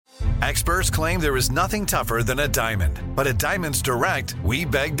Experts claim there is nothing tougher than a diamond. But at Diamonds Direct, we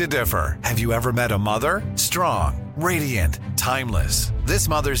beg to differ. Have you ever met a mother? Strong, radiant, timeless. This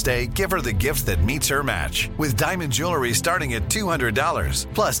Mother's Day, give her the gift that meets her match. With diamond jewelry starting at $200.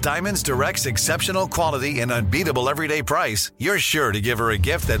 Plus Diamonds Direct's exceptional quality and unbeatable everyday price, you're sure to give her a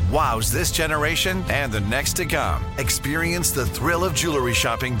gift that wows this generation and the next to come. Experience the thrill of jewelry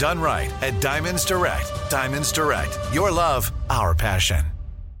shopping done right at Diamonds Direct. Diamonds Direct. Your love, our passion.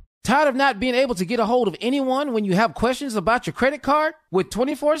 Tired of not being able to get a hold of anyone when you have questions about your credit card? With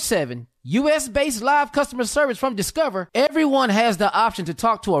 24/7 U.S.-based live customer service from Discover, everyone has the option to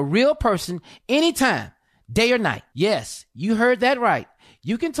talk to a real person anytime, day or night. Yes, you heard that right.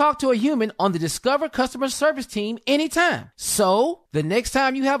 You can talk to a human on the Discover customer service team anytime. So, the next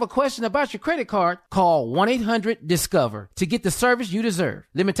time you have a question about your credit card, call 1-800-DISCOVER to get the service you deserve.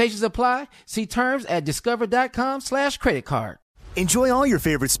 Limitations apply. See terms at discover.com/creditcard. Enjoy all your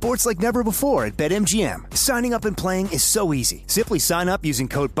favorite sports like never before at BetMGM. Signing up and playing is so easy. Simply sign up using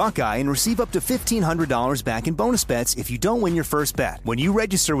code Buckeye and receive up to $1,500 back in bonus bets if you don't win your first bet. When you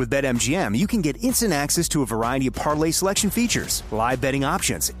register with BetMGM, you can get instant access to a variety of parlay selection features, live betting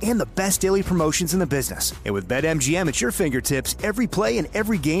options, and the best daily promotions in the business. And with BetMGM at your fingertips, every play and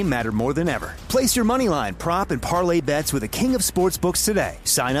every game matter more than ever. Place your moneyline, prop, and parlay bets with the king of sportsbooks today.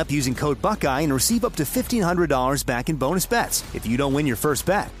 Sign up using code Buckeye and receive up to $1,500 back in bonus bets if you don't win your first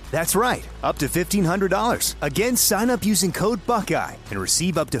bet. That's right, up to $1,500. Again, sign up using code Buckeye and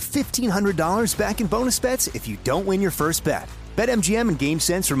receive up to $1,500 back in bonus bets if you don't win your first bet. BetMGM and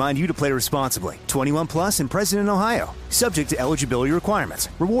GameSense remind you to play responsibly. 21 plus and present in Ohio. Subject to eligibility requirements.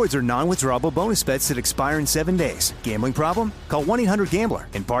 Rewards are non-withdrawable bonus bets that expire in 7 days. Gambling problem? Call 1-800-GAMBLER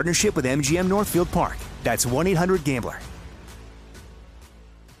in partnership with MGM Northfield Park. That's 1-800-GAMBLER.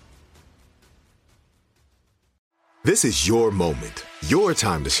 This is your moment, your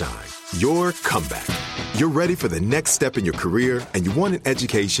time to shine, your comeback. You're ready for the next step in your career, and you want an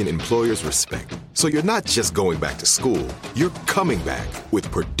education employers respect. So you're not just going back to school, you're coming back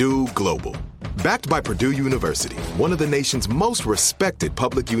with Purdue Global. Backed by Purdue University, one of the nation's most respected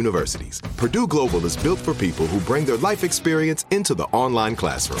public universities, Purdue Global is built for people who bring their life experience into the online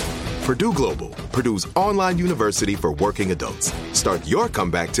classroom. Purdue Global, Purdue's online university for working adults. Start your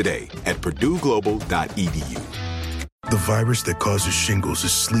comeback today at purdueglobal.edu. The virus that causes shingles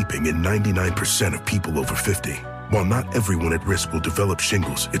is sleeping in 99% of people over 50. While not everyone at risk will develop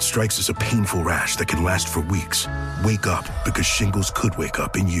shingles, it strikes as a painful rash that can last for weeks. Wake up, because shingles could wake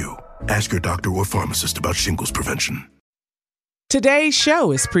up in you. Ask your doctor or pharmacist about shingles prevention. Today's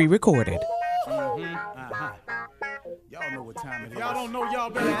show is pre-recorded. Y'all know what time it is. Y'all don't know, y'all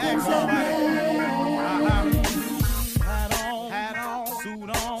better ask somebody. Hat on, suit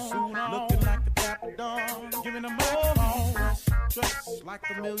on, looking like the Dapper Dawn, giving them all dressed like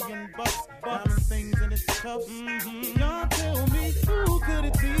 $1,000,000, diamond things in its cuffs. Y'all tell me, who could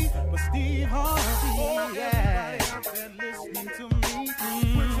it be but Steve Harvey? Oh, yeah. Everybody out there listening to me,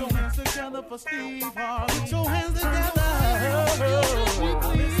 put your hands together for Steve Harvey. Put your hands together. Steve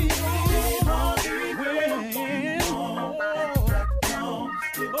Harvey.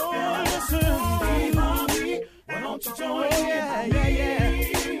 Oh, listen, Steve Harvey. Why don't you join me? Yeah.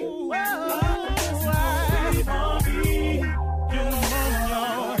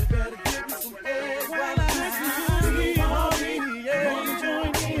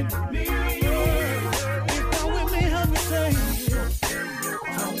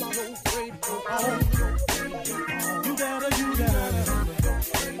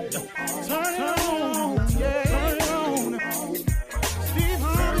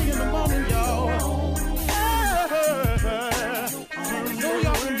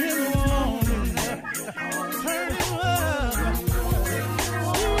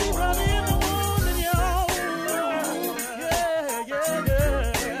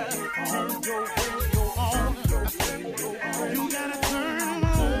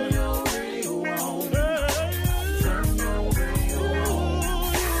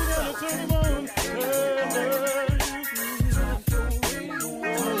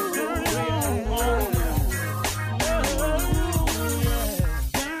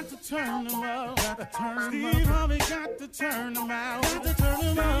 Steve Harvey got to turn them out. Got to turn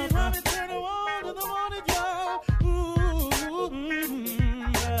them out. Steve Harvey turn them on to the morning, y'all.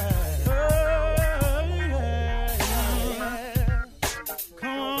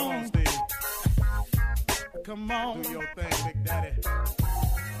 Come on, Steve. Come on. Do your thing, Big Daddy.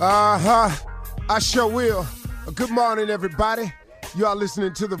 I sure will. Good morning, everybody. You are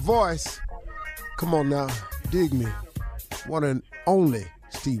listening to The Voice. Come on now, dig me. One and only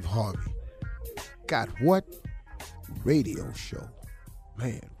Steve Harvey. Got what? Radio show.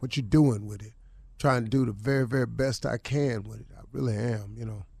 man, what you doing with it? Trying to do the very, very best I can with it. I really am, you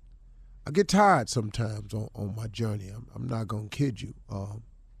know. I get tired sometimes on my journey. I'm not going to kid you.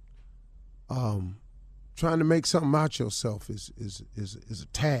 Trying to make something out yourself is a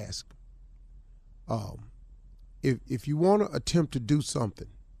task. If you want to attempt to do something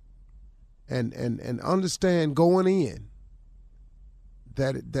and understand going in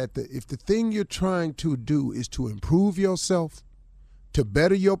if the thing you're trying to do is to improve yourself, to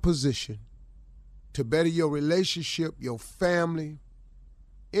better your position, to better your relationship, your family,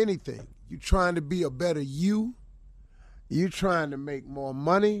 anything, you're trying to be a better you, you're trying to make more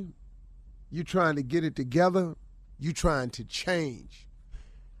money, you're trying to get it together, you're trying to change.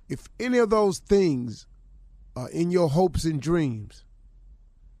 If any of those things are in your hopes and dreams,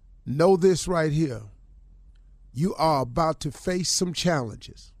 know this right here. You are about to face some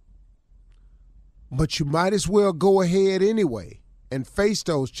challenges. But you might as well go ahead anyway and face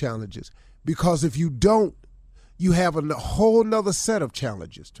those challenges, because if you don't, you have a whole nother set of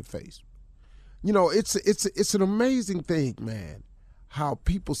challenges to face. You know, it's an amazing thing, man, how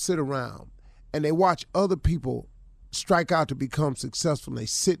people sit around and they watch other people strike out to become successful, and they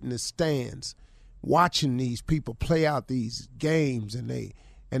sit in the stands watching these people play out these games, and they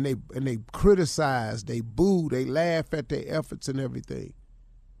criticize, they boo, they laugh at their efforts and everything.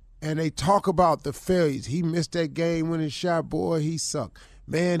 And they talk about the failures. He missed that game-winning shot, boy, he sucked.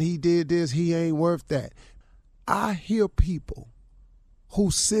 Man, he did this, he ain't worth that. I hear people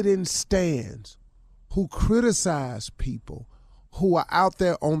who sit in stands, who criticize people who are out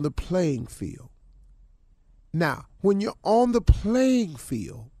there on the playing field. Now, when you're on the playing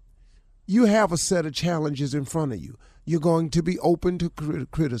field, you have a set of challenges in front of you. You're going to be open to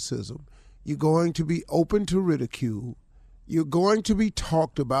criticism. You're going to be open to ridicule. You're going to be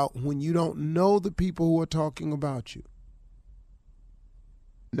talked about when you don't know the people who are talking about you.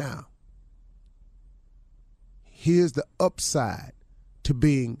 Now, here's the upside to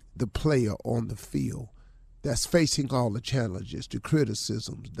being the player on the field that's facing all the challenges, the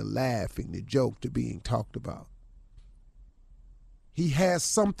criticisms, the laughing, the joke, the being talked about. He has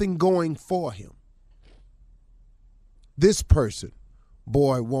something going for him. This person,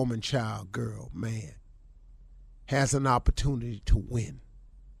 boy, woman, child, girl, man, has an opportunity to win.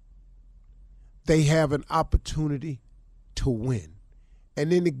 They have an opportunity to win.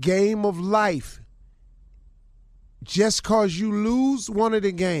 And in the game of life, just because you lose one of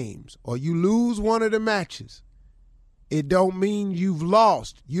the games or you lose one of the matches, it don't mean you've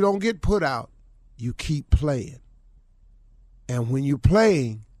lost. You don't get put out. You keep playing. And when you're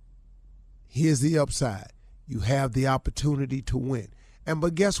playing, here's the upside. You have the opportunity to win.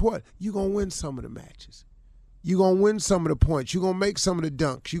 But guess what? You're going to win some of the matches. You're going to win some of the points. You're going to make some of the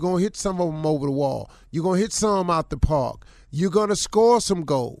dunks. You're going to hit some of them over the wall. You're going to hit some out the park. You're going to score some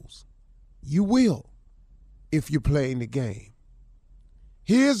goals. You will, if you're playing the game.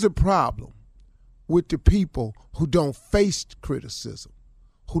 Here's the problem with the people who don't face criticism,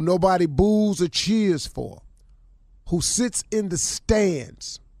 who nobody boos or cheers for, who sits in the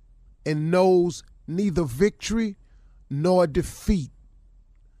stands and knows neither victory nor defeat.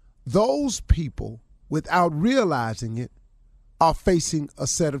 Those people, without realizing it, are facing a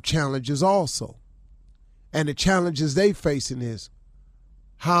set of challenges also. And the challenges they facing is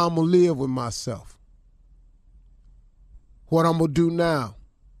how I'm going to live with myself, what I'm going to do now,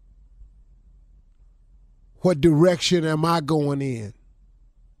 what direction am I going in,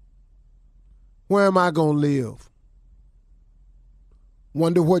 where am I going to live,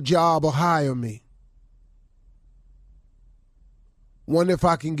 wonder what job will hire me, wonder if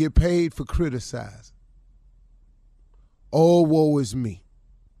I can get paid for criticizing. Oh, woe is me.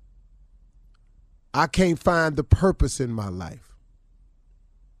 I can't find the purpose in my life.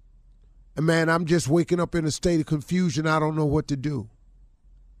 And man, I'm just waking up in a state of confusion. I don't know what to do.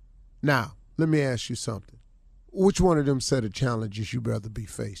 Now, let me ask you something. Which one of them set of challenges you'd rather be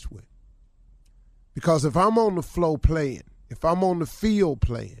faced with? Because if I'm on the floor playing, if I'm on the field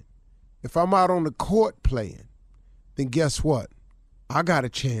playing, if I'm out on the court playing, then guess what? I got a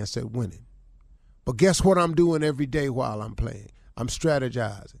chance at winning. But guess what I'm doing every day while I'm playing? I'm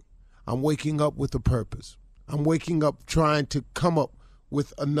strategizing. I'm waking up with a purpose. I'm waking up trying to come up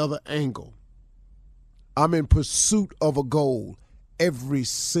with another angle. I'm in pursuit of a goal every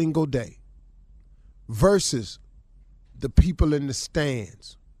single day versus the people in the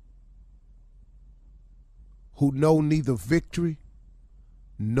stands who know neither victory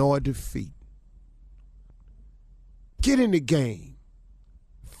nor defeat. Get in the game.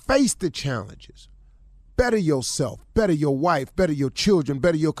 Face the challenges. Better yourself, better your wife, better your children,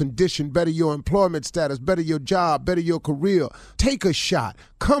 better your condition, better your employment status, better your job, better your career. Take a shot.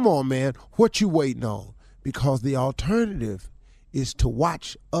 Come on, man. What you waiting on? Because the alternative is to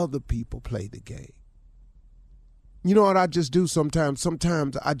watch other people play the game. You know what I just do sometimes?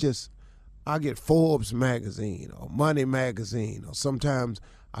 Sometimes I get Forbes magazine or Money magazine, or sometimes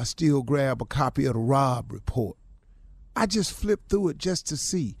I still grab a copy of the Rob Report. I just flip through it just to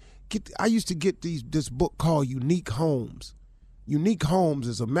see. I used to get this book called Unique Homes. Unique Homes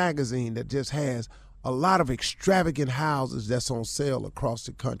is a magazine that just has a lot of extravagant houses that's on sale across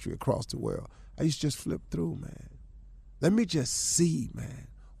the country, across the world. I used to just flip through, man. Let me just see, man,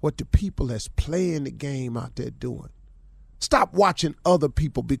 what the people that's playing the game out there doing. Stop watching other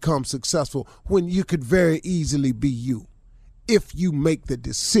people become successful when you could very easily be you, if you make the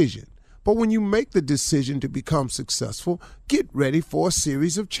decision. But when you make the decision to become successful, get ready for a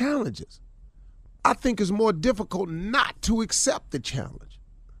series of challenges. I think it's more difficult not to accept the challenge.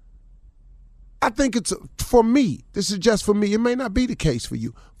 I think it's, for me, this is just for me, it may not be the case for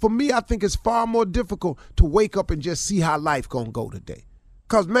you. For me, I think it's far more difficult to wake up and just see how life gonna go today.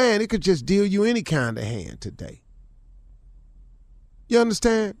 Because, man, it could just deal you any kind of hand today. You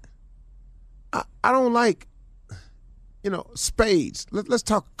understand? I don't like, spades. Let's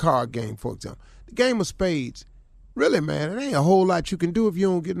talk a card game, for example. The game of spades, really, man, it ain't a whole lot you can do if you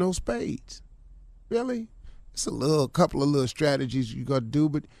don't get no spades. Really? It's a couple of little strategies you got to do,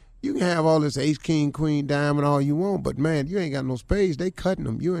 but you can have all this ace, king, queen, diamond, all you want, but, man, you ain't got no spades. They cutting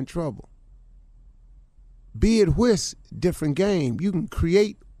them. You're in trouble. Be it whist, different game. You can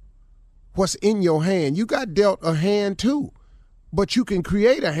create what's in your hand. You got dealt a hand, too, but you can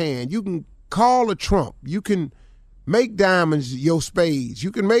create a hand. You can call a trump. You can make diamonds your spades.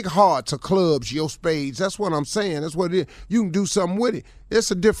 You can make hearts or clubs your spades. That's what I'm saying. That's what it is. You can do something with it. It's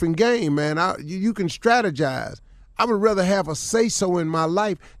a different game, man. You can strategize. I would rather have a say-so in my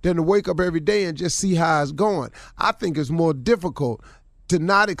life than to wake up every day and just see how it's going. I think it's more difficult to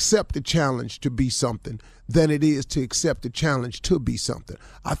not accept the challenge to be something than it is to accept the challenge to be something.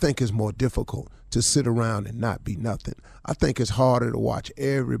 I think it's more difficult to sit around and not be nothing. I think it's harder to watch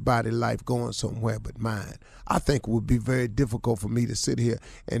everybody's life going somewhere but mine. I think it would be very difficult for me to sit here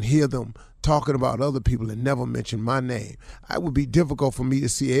and hear them talking about other people and never mention my name. It would be difficult for me to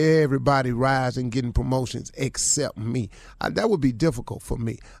see everybody rise and getting promotions except me. That would be difficult for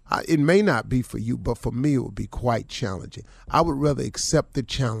me. It may not be for you, but for me it would be quite challenging. I would rather accept the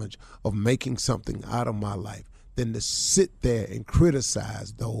challenge of making something out of my life than to sit there and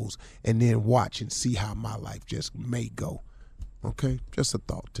criticize those and then watch and see how my life just may go. Okay? Just a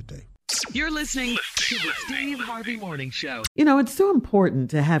thought today. You're listening to the Steve Harvey Morning Show. You know, it's so important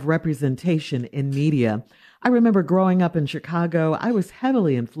to have representation in media. I remember growing up in Chicago, I was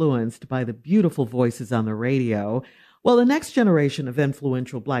heavily influenced by the beautiful voices on the radio. Well, the next generation of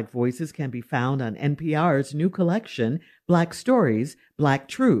influential Black voices can be found on NPR's new collection, Black Stories, Black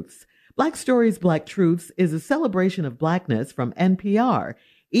Truths. Black Stories, Black Truths is a celebration of Blackness from NPR.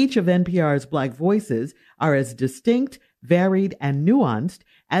 Each of NPR's Black voices are as distinct, varied, and nuanced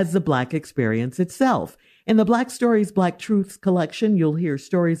as the Black experience itself. In the Black Stories, Black Truths collection, you'll hear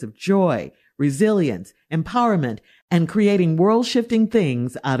stories of joy, resilience, empowerment, and creating world-shifting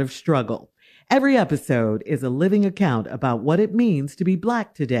things out of struggle. Every episode is a living account about what it means to be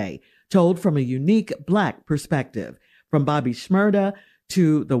Black today, told from a unique Black perspective. From Bobby Shmurda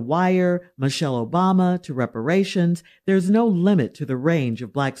to The Wire, Michelle Obama, to reparations, there's no limit to the range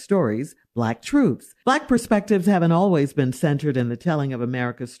of Black stories, Black truths. Black perspectives haven't always been centered in the telling of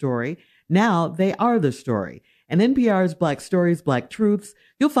America's story. Now they are the story. In NPR's Black Stories, Black Truths,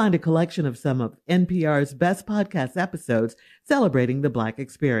 you'll find a collection of some of NPR's best podcast episodes celebrating the Black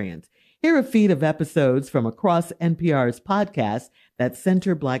experience. Hear a feed of episodes from across NPR's podcasts that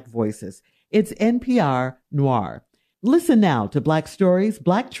center Black voices. It's NPR Noir. Listen now to Black Stories,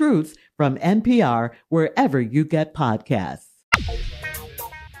 Black Truths from NPR, wherever you get podcasts.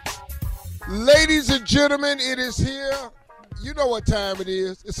 Ladies and gentlemen, it is here. You know what time it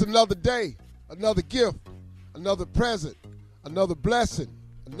is. It's another day, another gift, another present, another blessing,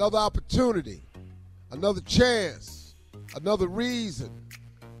 another opportunity, another chance, another reason.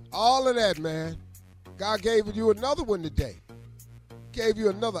 All of that, man. God gave you another one today. Gave you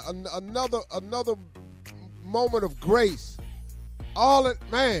another moment of grace. All it,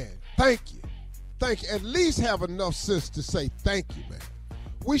 man, thank you. Thank you. At least have enough sense to say thank you, man.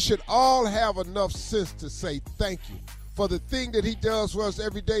 We should all have enough sense to say thank you for the thing that he does for us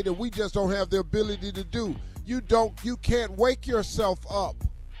every day that we just don't have the ability to do. You can't wake yourself up.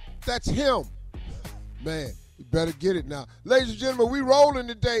 That's him. Man, You better get it now. Ladies and gentlemen, we rolling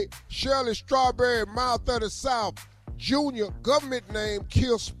today. Shirley Strawberry, Mouth of the South. Junior, government name,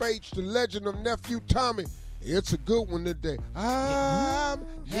 Kill Spates, the legend of Nephew Tommy. It's a good one today. I'm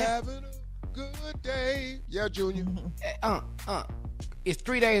having a good day. Yeah, Junior. It's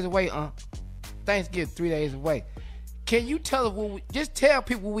 3 days away, Thanksgiving 3 days away. Can you tell us just tell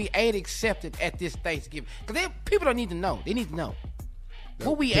people we ain't accepted at this Thanksgiving? Because people don't need to know. They need to know.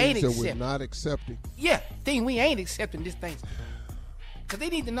 What we ain't accepting. That we're not accepting. Yeah, thing we ain't accepting this Thanksgiving. Because they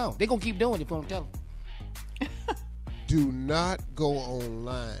need to know. They're going to keep doing it if we don't tell them. Do not go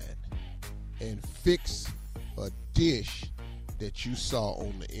online and fix a dish that you saw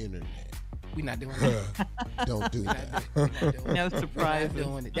on the internet. We're not doing that. Don't do that. No surprises. We're not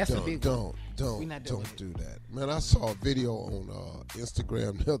doing it. That's a big one. Don't do that. Man, I saw a video on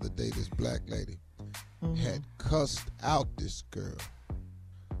Instagram the other day. This black lady had cussed out this girl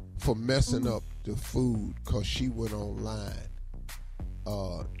for messing up the food because she went online.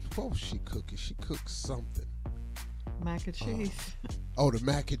 What was she cooking? She cooked something. Mac and cheese. The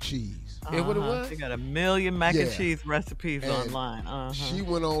mac and cheese. Yeah, what it was? They got a million mac and cheese recipes and online. She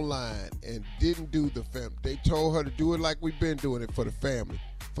went online and didn't do the family. They told her to do it like we've been doing it for the family,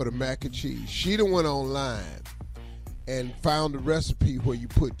 for the mac and cheese. She done went online and found a recipe where you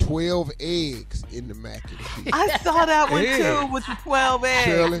put 12 eggs in the mac and cheese. I saw that one too with the 12 eggs.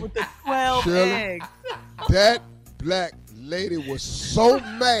 Shirley, with the 12 eggs. That black lady was so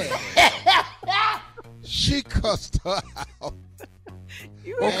mad. She cussed her out.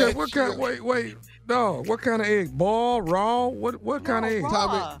 Okay, what kind? Wait, no. What kind of egg? Boiled, raw? What kind of egg?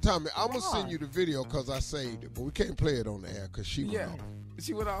 Tommy, I'm gonna send you the video because I saved it, but we can't play it on the air because she went off.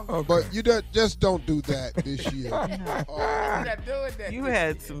 She went off. Okay. But you just don't do that this year. We're not doing that. You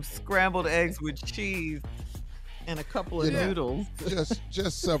had some scrambled eggs with cheese and a couple of noodles.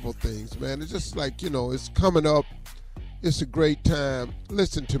 Just several things, man. It's just like, it's coming up. It's a great time.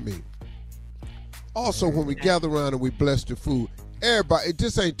 Listen to me. Also, when we gather around and we bless the food, everybody,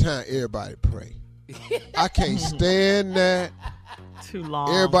 this ain't time everybody pray. I can't stand that. Too long.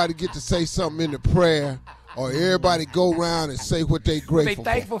 Everybody get to say something in the prayer, or everybody go around and say what they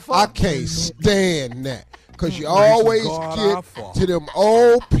grateful for. I can't stand that. Because you always get to them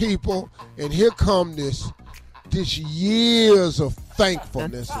old people, and here come this years of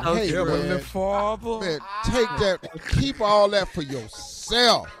thankfulness. And, hey, man, take that, keep all that for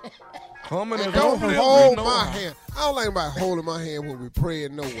yourself. And don't hold my hand. I don't like anybody holding my hand when we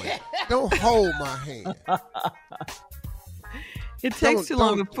praying, no way. Don't hold my hand. It takes too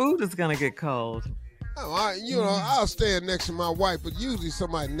long. The food is going to get cold. I'll stand next to my wife, but usually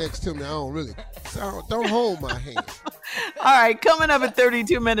somebody next to me, I don't really. So don't hold my hand. All right, coming up at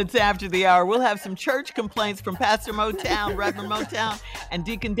 32 minutes after the hour, we'll have some church complaints from Pastor Motown, Reverend Motown, and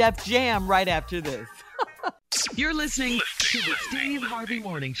Deacon Def Jam right after this. You're listening to the Steve Harvey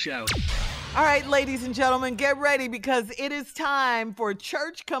Morning Show. All right, ladies and gentlemen, get ready because it is time for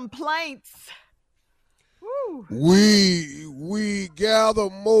church complaints. Woo. We gather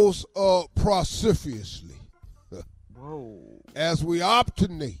most precipitously as we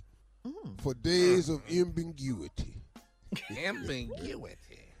obstinate for days of ambiguity. Right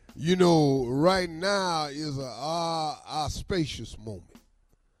now is our spacious moment.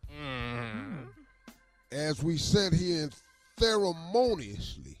 As we sit here and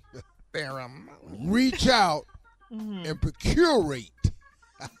ceremoniously reach out and procurate.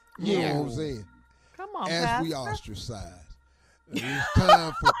 You know what I'm saying? Come on, as Pastor. we ostracize. It's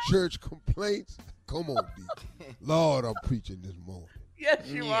time for church complaints. Come on, Deacon. Lord, I'm preaching this morning. Yes,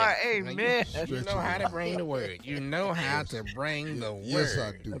 you are. Amen. You know how to bring the word. You know how to bring the word. Yes,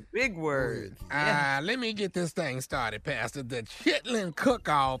 I do. The big words. Let me get this thing started, Pastor. The Chitlin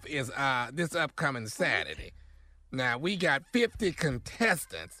Cook-Off is this upcoming Saturday. Now, we got 50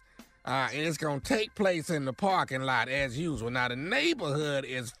 contestants, and it's going to take place in the parking lot as usual. Now, the neighborhood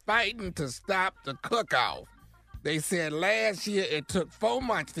is fighting to stop the cook-off. They said last year it took 4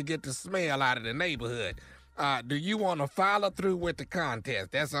 months to get the smell out of the neighborhood. Do you want to follow through with the contest?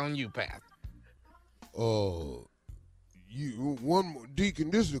 That's on you, Pastor.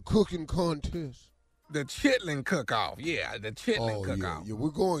 Deacon, this is a cooking contest. The Chitlin Cook-Off, yeah, the Chitlin Cook-Off. Yeah, we're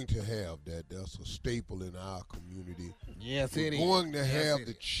going to have that. That's a staple in our community. Yes, it is. We're going to have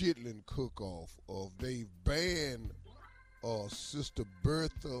the Chitlin Cook-Off. They've banned Sister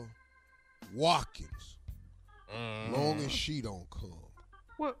Bertha Watkins. Long as she don't come.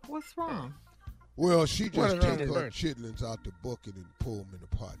 What's wrong? Well, she just take her chitlins out the bucket and pull them in the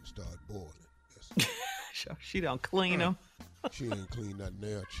pot and start boiling. She don't clean them. She ain't clean nothing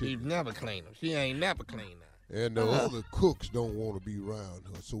there. She never clean them. She ain't never clean them. And the other cooks don't want to be around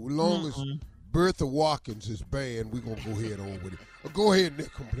her. So as long as Bertha Watkins is banned. We're going to go ahead on with it. Go ahead,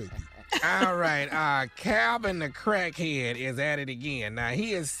 Nick, complete it. All right, Calvin the crackhead is at it again. Now,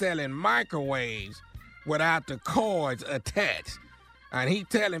 he is selling microwaves without the cords attached. And he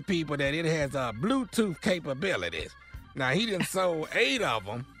telling people that it has Bluetooth capabilities. Now, he done sold 8 of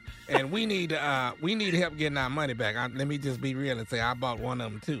them, and we need help getting our money back. Let me just be real and say I bought one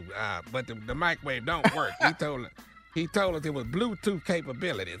of them, too. But the microwave don't work. He told us it was Bluetooth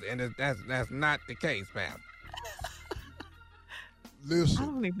capabilities, and that's not the case, pal.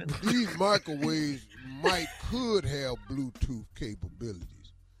 Listen, these microwaves could have Bluetooth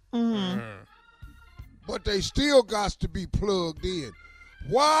capabilities. But they still got to be plugged in.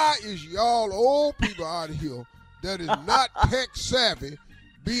 Why is y'all old people out here that is not tech savvy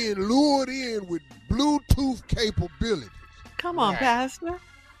being lured in with Bluetooth capabilities? Come on, Pastor.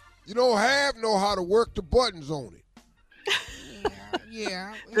 You don't know how to work the buttons on it.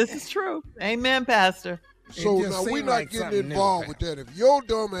 Yeah. This is true. Amen, Pastor. So now we're not getting involved with that. If your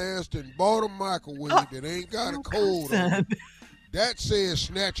dumb ass done bought a microwave that ain't got a code on it, that says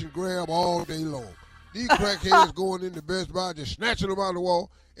snatch and grab all day long. These crackheads going into Best Buy just snatching them out of the wall,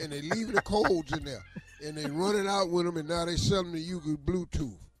 and they leaving the codes in there, and they running out with them, and now they selling to you with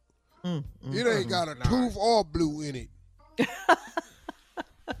Bluetooth. It ain't got a tooth or blue in it.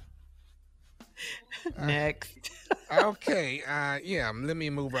 Next. Okay, let me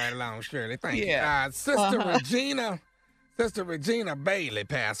move right along, Shirley. Thank you. Sister Regina Bailey,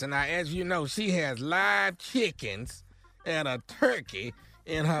 Pastor. Now, as you know, she has live chickens and a turkey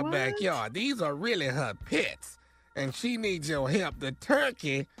in her backyard. These are really her pets, and she needs your help. The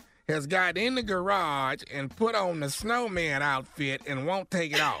turkey has got in the garage and put on the snowman outfit and won't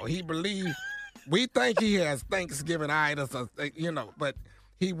take it off. We think he has Thanksgiving itis, but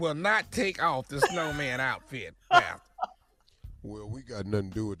he will not take off the snowman outfit, Pastor. Well, we got nothing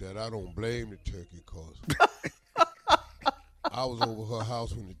to do with that. I don't blame the turkey, cause I was over her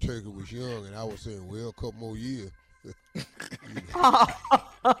house when the turkey was young, and I was saying, well, a couple more years.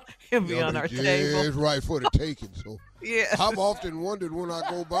 He'll be on our table. It's right for the taking. So I've often wondered when I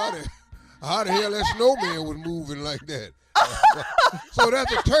go by there, how the hell that snowman was moving like that. So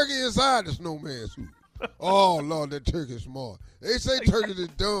that's a turkey inside the snowman suit. Oh, Lord, that turkey is smart. They say turkeys is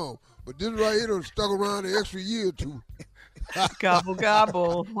dumb, but this right here done stuck around an extra year or two. Gobble,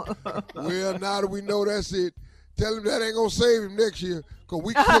 gobble. Well, now that we know that's it, tell him that ain't going to save him next year, because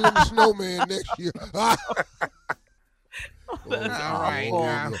we killing the snowman next year. All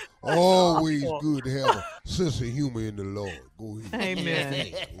right. Always good to have a sense of humor in the Lord. Go ahead.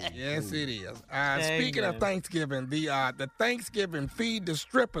 Amen. Yes, it is. Speaking of Thanksgiving, the Thanksgiving Feed the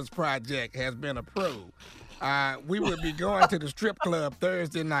Strippers project has been approved. We will be going to the strip club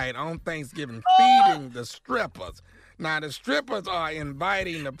Thursday night on Thanksgiving, feeding the strippers. Now, the strippers are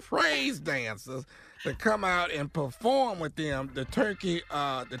inviting the praise dancers to come out and perform with them the turkey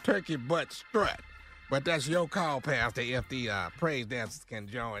butt strut. But that's your call, Pastor, if the praise dancers can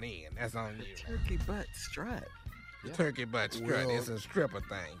join in. That's on you. Turkey butt strut. The turkey butt strut is a stripper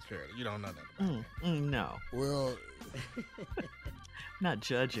thing, Shirley. You don't know that about that. No. Well, not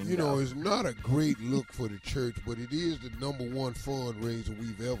judging. You know, it's not a great look for the church, but it is the #1 fundraiser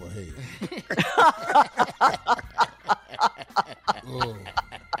we've ever had.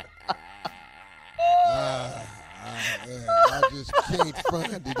 I just can't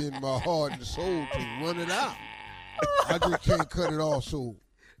find it in my heart and soul to run it out. I just can't cut it off, so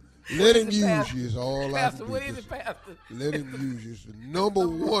let him use you is all I can do. What is it, Pastor? Let him use you. It's the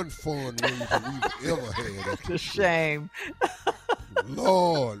 #1 fundraiser we've ever had. It's a shame.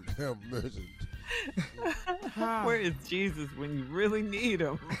 Lord have mercy. Where is Jesus when you really need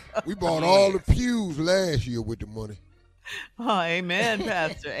him? We bought all the pews last year with the money. Oh, amen,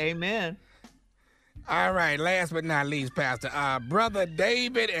 Pastor. Amen. All right, last but not least, Pastor, Brother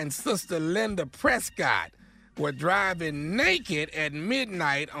David and Sister Linda Prescott were driving naked at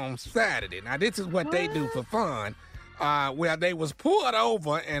midnight on Saturday. Now, this is what they do for fun. Where they was pulled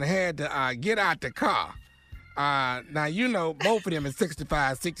over and had to get out the car. Now, you know, both of them is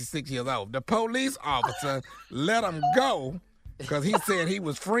 65, 66 years old. The police officer let them go because he said he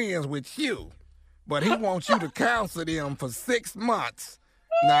was friends with you, but he wants you to counsel them for 6 months.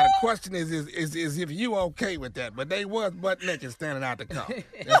 Now, the question is if you okay with that, but they was butt naked standing out the car.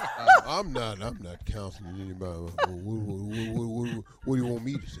 I'm not counseling anybody. What do you want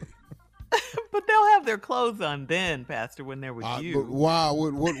me to say? But they'll have their clothes on then, Pastor, when they're with you. But why?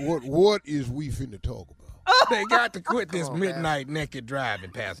 What is we finna talk about? They got to quit this midnight naked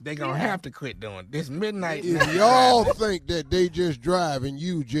driving, Pastor. They gonna have to quit doing this midnight. If y'all think that they just drive and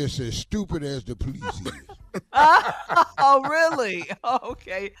you just as stupid as the police is. Oh, really? Oh,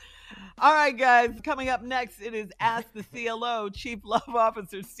 okay. All right, guys. Coming up next, it is Ask the CLO. Chief Love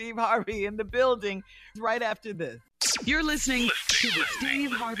Officer Steve Harvey in the building right after this. You're listening to the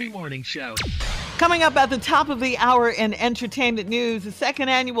Steve Harvey Morning Show. Coming up at the top of the hour in entertainment news, the second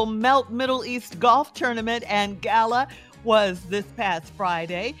annual Melt Middle East Golf Tournament and Gala was this past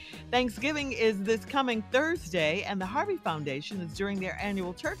Friday. Thanksgiving is this coming Thursday, and the Harvey Foundation is doing their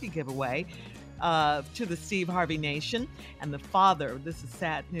annual turkey giveaway to the Steve Harvey Nation. And the father, this is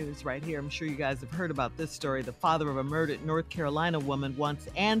sad news right here. I'm sure you guys have heard about this story. The father of a murdered North Carolina woman wants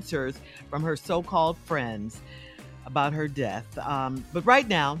answers from her so-called friends about her death. But right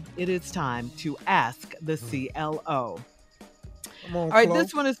now, it is time to ask the CLO. Come on, all right,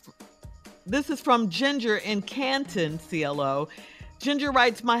 Flo. This is from Ginger in Canton, CLO. Ginger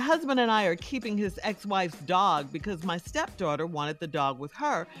writes, my husband and I are keeping his ex-wife's dog because my stepdaughter wanted the dog with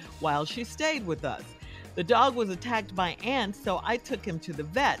her while she stayed with us. The dog was attacked by ants, so I took him to the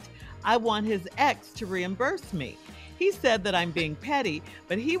vet. I want his ex to reimburse me. He said that I'm being petty,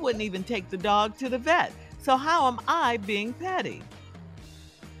 but he wouldn't even take the dog to the vet. So how am I being petty?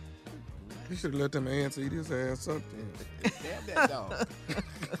 You should have let them ants eat his ass up then. Damn that dog.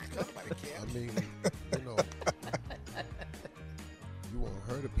 I mean, you know, you want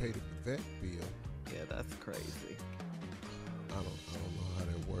her to pay the vet bill. Yeah, that's crazy. I don't know how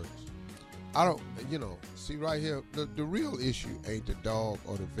that works. See right here, the real issue ain't the dog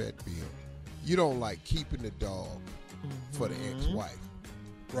or the vet bill. You don't like keeping the dog for the ex-wife.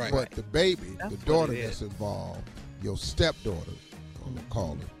 Right. But the baby, That's the what daughter it that's is. involved, your stepdaughter, I'm going to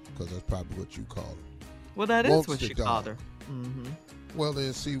call her, because that's probably what you call her. Well, that is Wants what the you dog. called her. Mm-hmm. Well,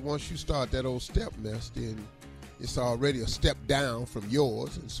 then, see, once you start that old step mess, then it's already a step down from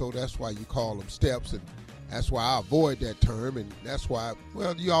yours, and so that's why you call them steps, and that's why I avoid that term, and that's why,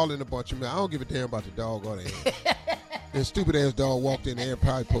 well, you all in a bunch of men. I don't give a damn about the dog or the ant. That stupid-ass dog walked in there and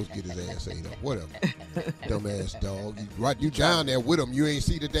probably supposed to get his ass ate up. Whatever. Dumb-ass dog. You down there with him, you ain't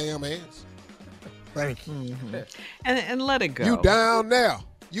see the damn ants. Thank you. Mm-hmm. And let it go. You down there.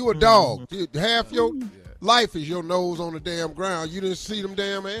 You a dog. Half your life is your nose on the damn ground. You didn't see them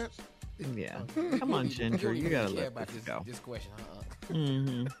damn ants? Yeah. Come on, Ginger. You gotta let about this go. this question.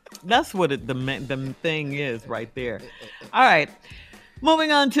 Mm-hmm. That's what the thing is right there. All right.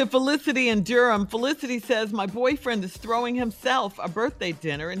 Moving on to Felicity in Durham. Felicity says, my boyfriend is throwing himself a birthday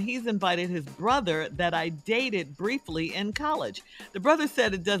dinner, and he's invited his brother that I dated briefly in college. The brother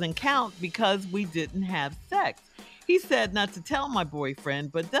said it doesn't count because we didn't have sex. He said not to tell my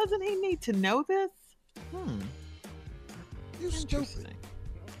boyfriend, but doesn't he need to know this? You stupid.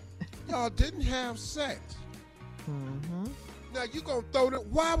 Y'all didn't have sex. Mm-hmm. Now you gonna throw that?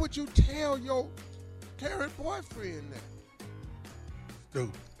 Why would you tell your current boyfriend that?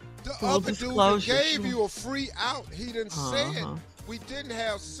 Stupid. The Full other dude that disclosure, gave sure. you a free out. He done said Uh-huh. we didn't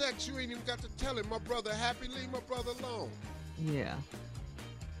have sex. You ain't even got to tell him. My brother happy. Leave my brother alone. Yeah.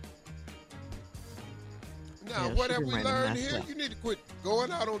 Now, Yeah, what she have been we ready to learned mess here? up. You need to quit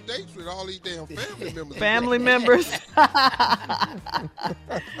going out on dates with all these damn family members. Family members.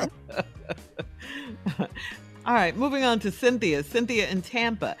 All right, moving on to Cynthia. Cynthia in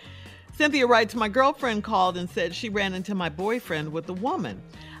Tampa. Cynthia writes, my girlfriend called and said she ran into my boyfriend with a woman.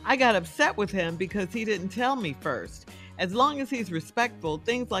 I got upset with him because he didn't tell me first. As long as he's respectful,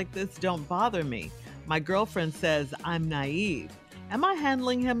 things like this don't bother me. My girlfriend says I'm naive. Am I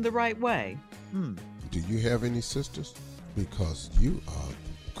handling him the right way? Do you have any sisters? Because you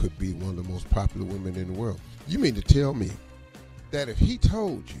could be one of the most popular women in the world. You mean to tell me that if he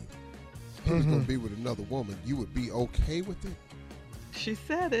told you he was going to be with another woman, you would be okay with it? She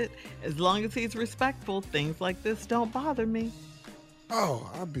said it. As long as he's respectful, things like this don't bother me. Oh,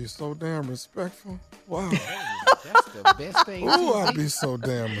 I'd be so damn respectful. Wow. That's the best thing. Ooh, I'd be so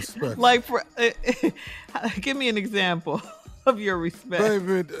damn respectful. Like, give me an example of your respect.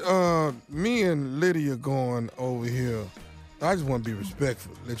 Baby, me and Lydia going over here. I just want to be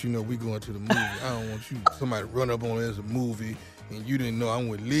respectful. Let you know we going to the movie. I don't want you somebody run up on us a movie and you didn't know I'm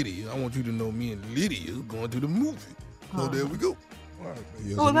with Lydia. I want you to know me and Lydia going to the movie. So there we go. All right,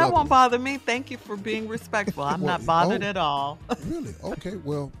 Here's Well, that another won't one. bother me. Thank you for being respectful. I'm Well, not bothered oh. at all. Really? Okay,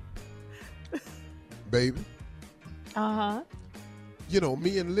 well, baby, Uh-huh. you know,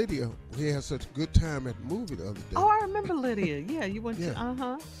 me and Lydia, we had such a good time at the movie the other day. Oh, I remember Lydia. Yeah, you went Yeah. to,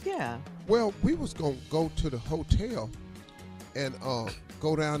 uh-huh. Yeah. Well, we was going to go to the hotel and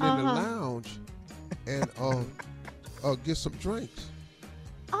go down in the lounge and get some drinks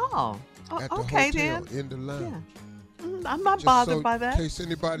Oh, at the okay hotel then. in the lounge. Yeah. I'm not Just bothered so by that. in case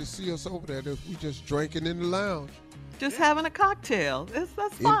anybody see us over there, that we just drinking in the lounge. Just having a cocktail. That's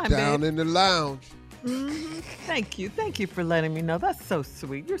fine, Down babe. in the lounge. Thank you. Thank you for letting me know. That's so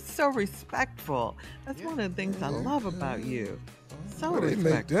sweet. You're so respectful. That's one of the things I love about you. So Where they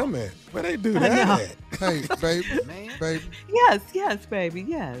respectful. make them at? Where they do that at? Hey, baby, baby. Yes, baby,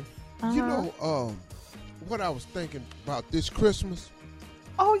 yes. You know, what I was thinking about this Christmas?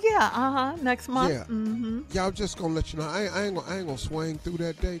 Oh, yeah, next month. Yeah. Yeah, I'm just gonna let you know. I ain't gonna swing through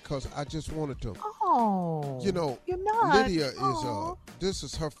that day because I just wanted to. Oh. You know, you're not. Lydia is this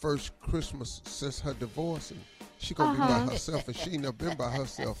is her first Christmas since her divorce, and she gonna be by herself, and she ain't never been by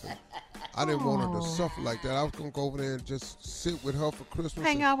herself. And I didn't want her to suffer like that. I was gonna go over there and just sit with her for Christmas.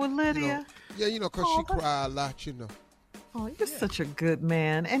 Hang out with Lydia. Because she cry a lot, Oh, you're such a good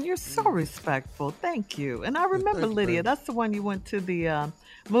man, and you're so respectful. Thank you. And I remember Lydia. Baby. That's the one you went to the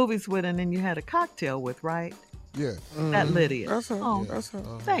movies with, and then you had a cocktail with, right? Yeah. That Lydia. That's her. Oh, That's her.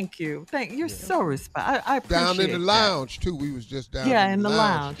 Thank you. You're so respectful. I appreciate Down in the that. lounge too. We was just down. Yeah, in the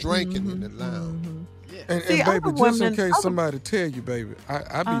lounge. drinking in the lounge. And See, baby, other just in women- case other- somebody tell you, baby,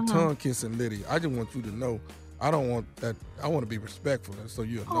 I be tongue kissing Lydia. I just want you to know, I don't want that. I want to be respectful, so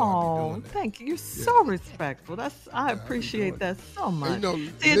you'll know I be Oh, doing that. thank you. You're so respectful. I appreciate that so much. And,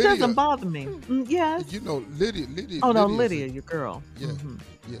 See, it Lydia, doesn't bother me. Yes. Lydia. Oh no, Lydia's Lydia, your girl. Yeah,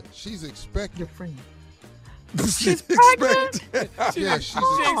 yeah. She's expecting. Your friend. She's pregnant? Yeah, she's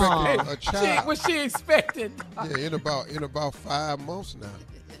expecting a child. Was she expected? Yeah, in about 5 months now.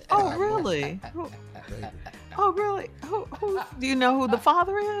 Oh, 5 really? months, baby. Oh, really? Who? Do you know who the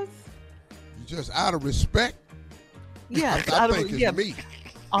father is? Just out of respect. Yes, I think it's me.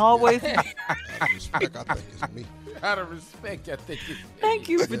 Always. Out of respect, I think it's me. Out of respect, I think it's Thank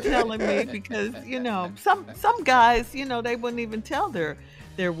you for telling me because some guys they wouldn't even tell their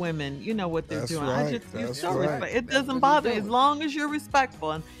women what they're That's doing. right. You're That's so right. respect. It doesn't bother me as long as you're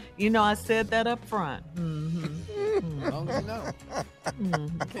respectful, and I said that up front. as long as you know.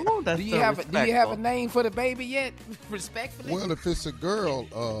 Oh, that's Do you so have respectful. a name for the baby yet? Respectfully. Well, if it's a girl,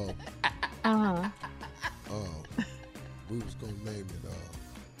 Uh-huh. we was gonna name it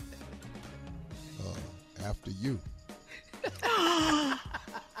after you.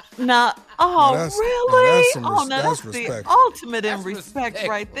 Now, that's- really? now that's That's the respectful. ultimate in That's respect respectful.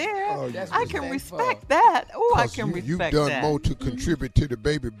 right there. Oh, yeah. That's I can respectful. respect that. Oh, I 'Cause can you've respect done that. more to contribute to the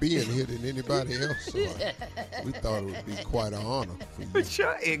baby being here than anybody else. So we thought it would be quite an honor for you. But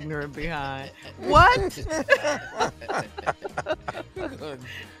you're ignorant behind. What?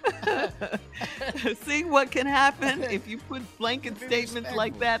 See what can happen if you put blanket statements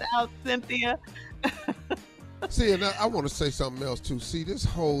like that out, Cynthia? See, and I want to say something else too. See, this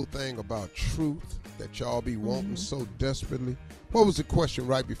whole thing about truth that y'all be wanting so desperately. What was the question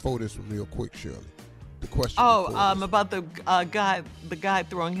right before this one, real quick, Shirley? The question. Oh, before this. about the guy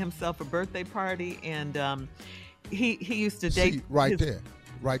throwing himself a birthday party, and he used to date. See, right there.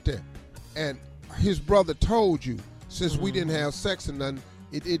 And his brother told you, since we didn't have sex and nothing,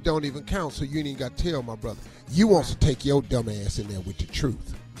 it don't even count, so you ain't even got to tell my brother. You want to take your dumb ass in there with the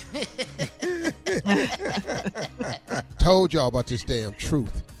truth. Told y'all about this damn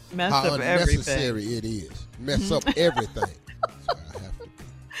truth. Mess How up unnecessary everything. it is. Mess up everything. So I have to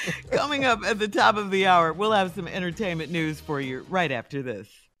be. Coming up at the top of the hour, we'll have some entertainment news for you right after this.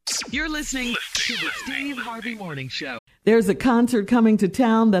 You're listening to the Steve Harvey Morning Show. There's a concert coming to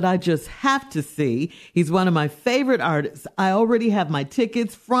town that I just have to see. He's one of my favorite artists. I already have my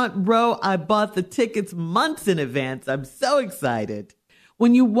tickets front row. I bought the tickets months in advance. I'm so excited.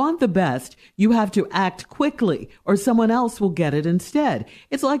 When you want the best, you have to act quickly or someone else will get it instead.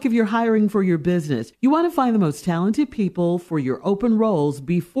 It's like if you're hiring for your business. You want to find the most talented people for your open roles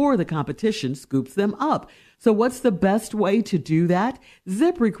before the competition scoops them up. So what's the best way to do that?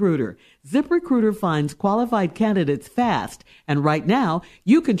 ZipRecruiter. ZipRecruiter finds qualified candidates fast. And right now,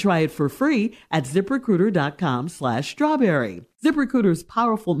 you can try it for free at ZipRecruiter.com/strawberry. ZipRecruiter's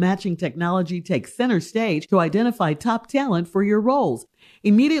powerful matching technology takes center stage to identify top talent for your roles.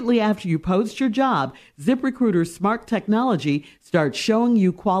 Immediately after you post your job, ZipRecruiter's smart technology starts showing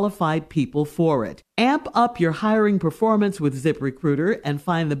you qualified people for it. Amp up your hiring performance with ZipRecruiter and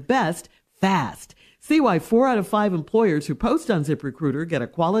find the best fast. See why 4 out of 5 employers who post on ZipRecruiter get a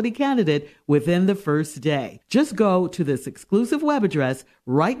quality candidate within the first day. Just go to this exclusive web address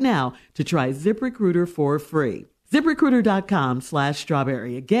right now to try ZipRecruiter for free.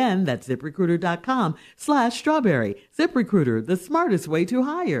 ZipRecruiter.com/strawberry. Again, that's ZipRecruiter.com/strawberry. ZipRecruiter, the smartest way to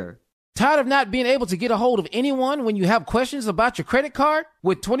hire. Tired of not being able to get a hold of anyone when you have questions about your credit card?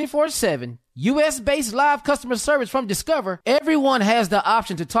 With 24/7 U.S.-based live customer service from Discover, everyone has the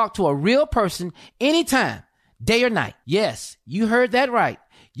option to talk to a real person anytime, day or night. Yes, you heard that right.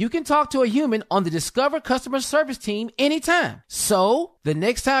 you can talk to a human on the Discover customer service team anytime. So, the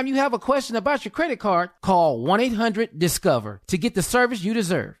next time you have a question about your credit card, call 1-800-DISCOVER to get the service you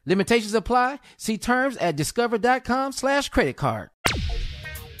deserve. Limitations apply. See terms at discover.com/creditcard.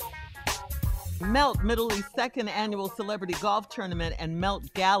 Melt Middle East's second annual celebrity golf tournament and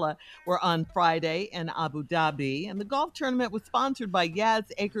Melt Gala were on Friday in Abu Dhabi. And the golf tournament was sponsored by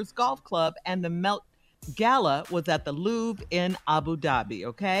Yaz Acres Golf Club, and the Melt Gala was at the Louvre in Abu Dhabi,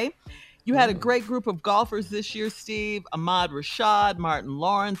 okay? You had a great group of golfers this year, Steve. Ahmad Rashad, Martin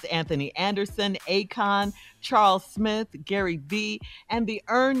Lawrence, Anthony Anderson, Akon, Charles Smith, Gary Vee, and the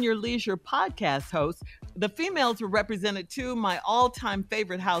Earn Your Leisure podcast host. The females were represented too. My all-time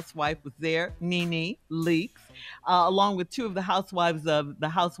favorite housewife was there, Nene Leakes, along with two of the housewives of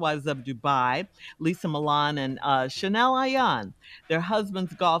Dubai, Lisa Milan and Chanel Ayan. Their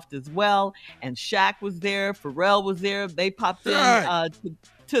husbands golfed as well, and Shaq was there, Pharrell was there. They popped in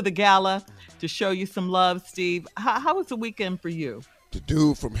to the gala to show you some love, Steve. How was the weekend for you? The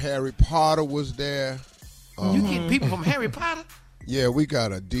dude from Harry Potter was there. You get people from Harry Potter? Yeah, we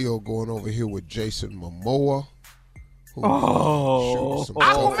got a deal going over here with Jason Momoa. Oh, some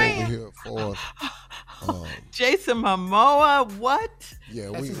stuff over here for us. Jason Momoa, what?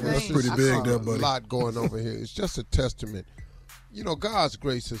 Yeah, that's pretty big, there, buddy. A lot going over here. It's just a testament. You know, God's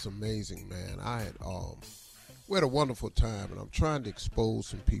grace is amazing, man. We had a wonderful time, and I'm trying to expose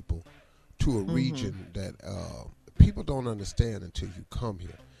some people to a region that people don't understand until you come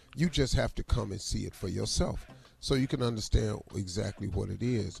here. You just have to come and see it for yourself so you can understand exactly what it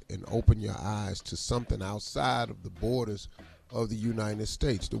is and open your eyes to something outside of the borders of the United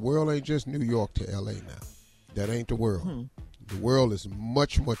States. The world ain't just New York to L.A. now. That ain't the world. The world is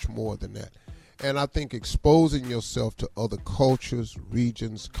much, much more than that. And I think exposing yourself to other cultures,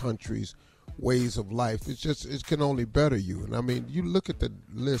 regions, countries, ways of life, it can only better you. And I mean, you look at the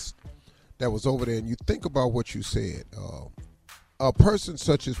list that was over there and you think about what you said. A person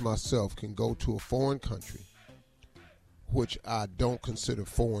such as myself can go to a foreign country, which I don't consider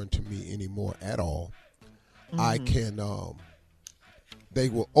foreign to me anymore at all. I can, they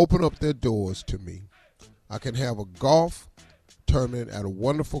will open up their doors to me. I can have a golf tournament at a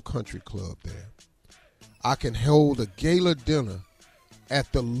wonderful country club there. I can hold a gala dinner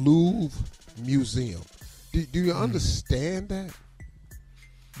at the Louvre Museum. Do you understand that?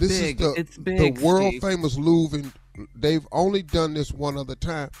 This is the world famous Louvre, and they've only done this one other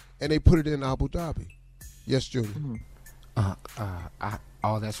time, and they put it in Abu Dhabi. Yes, Junior.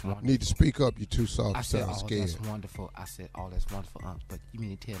 That's wonderful. Need to speak up. You're too soft. I said, scared. That's wonderful. I said, that's wonderful. But you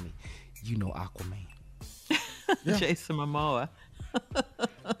mean to tell me, you know Aquaman? Yeah. Jason Momoa.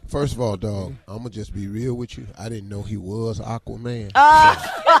 First of all, dog, I'm going to just be real with you. I didn't know he was Aquaman.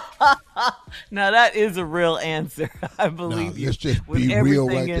 Now, that is a real answer. I believe you. Let's just be real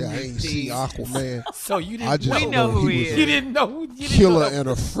right there. I ain't see Aquaman. So you didn't we know who he is. You didn't know who Killer and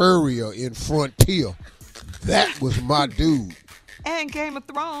a Furrier in Frontier. That was my dude. And Game of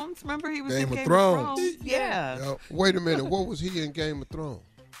Thrones. Remember he was in Game of Thrones. Yeah. Wait a minute. What was he in Game of Thrones?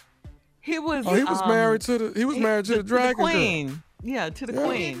 He was. He was married to the dragon queen. girl. Yeah, to the You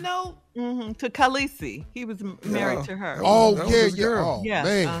queen. didn't know? To Khaleesi. He was married to her. Oh, that was his girl. Oh, Yeah,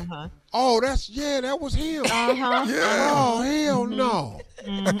 man. Oh, that was him. Yeah. Oh, hell no.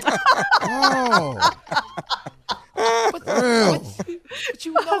 Oh. But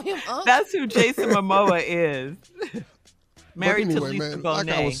you know him, That's who Jason Momoa is. Married but anyway, to Lisa man, Bonet. like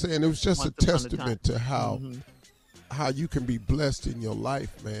I was saying, it was just a testament to how you can be blessed in your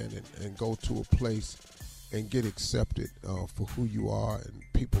life, man, and go to a place and get accepted for who you are, and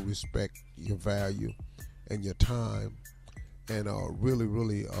people respect your value and your time, and really,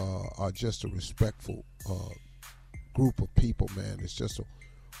 really are just a respectful group of people, man. It's just a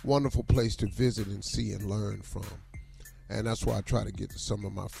wonderful place to visit and see and learn from. And that's why I try to get some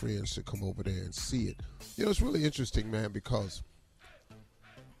of my friends to come over there and see it. You know, it's really interesting, man, because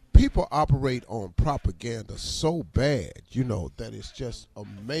people operate on propaganda so bad, you know, that it's just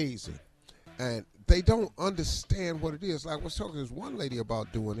amazing. And they don't understand what it is. Like I was talking to this one lady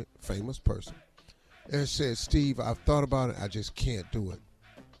about doing it, famous person, and said, Steve, I've thought about it. I just can't do it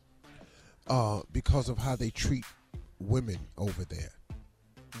because of how they treat women over there.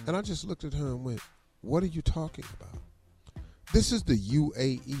 And I just looked at her and went, what are you talking about? This is the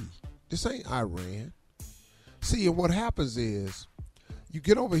UAE. This ain't Iran. See, and what happens is you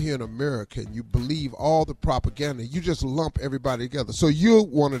get over here in America and you believe all the propaganda. You just lump everybody together. So you're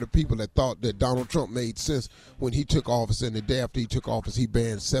one of the people that thought that Donald Trump made sense when he took office, and the day after he took office, he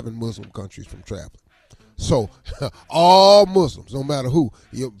banned 7 Muslim countries from traveling. So all Muslims, no matter who,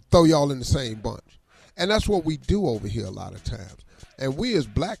 you throw y'all in the same bunch. And that's what we do over here a lot of times. And we as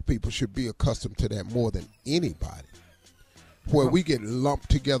black people should be accustomed to that more than anybody. Where we get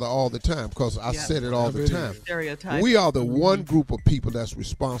lumped together all the time, because I said it all the time. Stereotype. We are the one group of people that's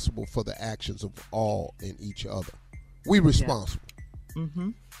responsible for the actions of all and each other. We responsible.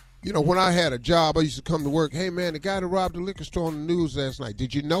 Mm-hmm. You know, when I had a job, I used to come to work. Hey, man, the guy that robbed the liquor store on the news last night,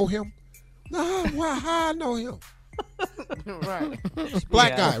 did you know him? No, how I know him? Right.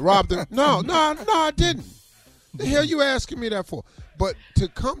 Black guy robbed the. No, I didn't. The hell you asking me that for? But to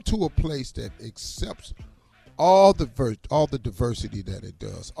come to a place that accepts all the diversity that it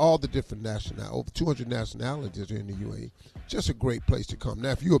does, all the different over 200 nationalities are in the UAE, just a great place to come. Now,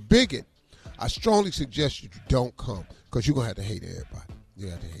 if you're a bigot, I strongly suggest you don't come, because you're going to have to hate everybody. You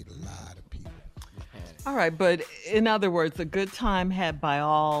have to hate a lot of people. All right, but in other words, a good time had by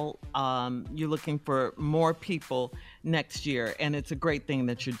all. You're looking for more people next year, and it's a great thing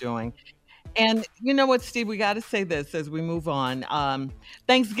that you're doing. And you know what, Steve, we got to say this as we move on.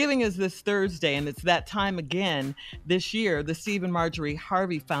 Thanksgiving is this Thursday, and it's that time again this year. The Steve and Marjorie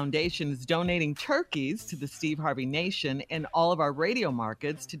Harvey Foundation is donating turkeys to the Steve Harvey Nation in all of our radio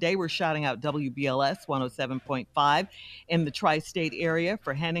markets. Today, we're shouting out WBLS 107.5 in the tri-state area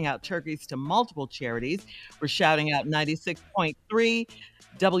for handing out turkeys to multiple charities. We're shouting out 96.3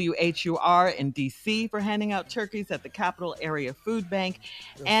 WHUR in D.C. for handing out turkeys at the Capital Area Food Bank.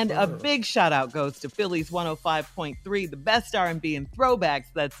 And a big shout out goes to Phillies 105.3, the best R&B and throwbacks.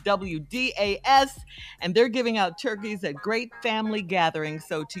 That's WDAS. And they're giving out turkeys at great family gatherings.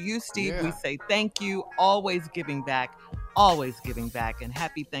 So to you, Steve, we say thank you. Always giving back, and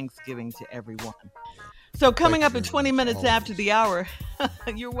happy Thanksgiving to everyone. So coming up at 20 minutes after the hour,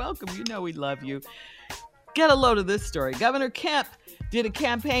 you're welcome. You know we love you. Get a load of this story. Governor Kemp did a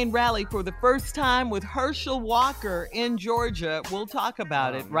campaign rally for the first time with Herschel Walker in Georgia. We'll talk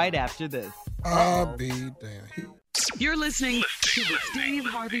about it right after this. I'll be damned. You're listening to the Steve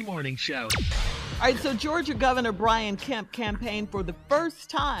Harvey Morning Show. All right, so Georgia Governor Brian Kemp campaigned for the first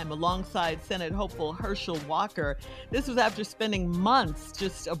time alongside Senate hopeful Herschel Walker. This was after spending months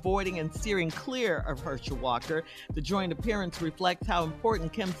just avoiding and steering clear of Herschel Walker. The joint appearance reflects how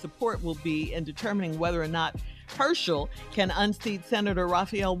important Kemp's support will be in determining whether or not Herschel can unseat Senator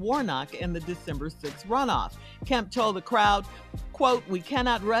Raphael Warnock in the December 6th runoff. Kemp told the crowd, quote, "We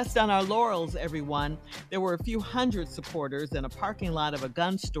cannot rest on our laurels, everyone." There were a few hundred supporters in a parking lot of a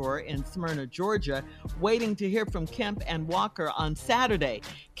gun store in Smyrna, Georgia, waiting to hear from Kemp and Walker on Saturday.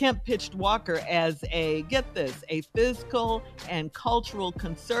 Kemp pitched Walker as a fiscal and cultural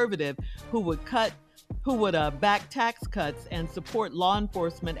conservative who would back tax cuts and support law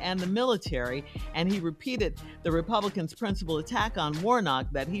enforcement and the military. And he repeated the Republicans' principal attack on Warnock,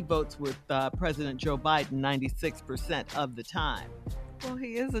 that he votes with President Joe Biden 96% of the time. Well,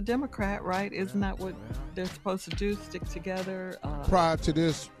 he is a Democrat, right? Isn't that what they're supposed to do, stick together? Prior to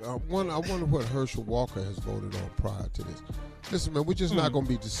this, I wonder what Herschel Walker has voted on prior to this. Listen, man, we're just not going to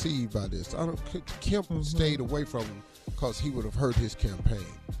be deceived by this. Kemp stayed away from him because he would have hurt his campaign.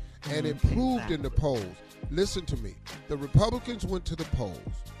 And it proved in the polls. Listen to me. The Republicans went to the polls.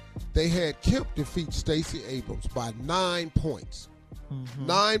 They had Kemp defeat Stacey Abrams by 9 points.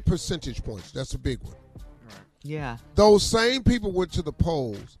 9 percentage points. That's a big one. Yeah. Those same people went to the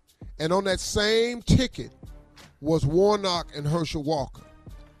polls, and on that same ticket was Warnock and Herschel Walker.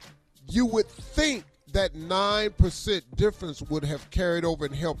 You would think that 9% difference would have carried over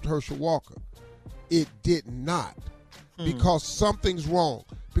and helped Herschel Walker. It did not, because something's wrong.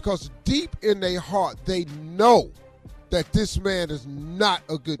 Because deep in their heart, they know that this man is not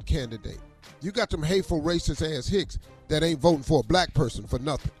a good candidate. You got them hateful, racist-ass hicks that ain't voting for a black person for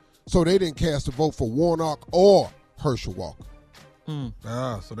nothing. So they didn't cast a vote for Warnock or Herschel Walker.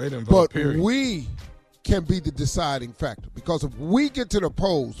 So they didn't vote, period. But we can be the deciding factor. Because if we get to the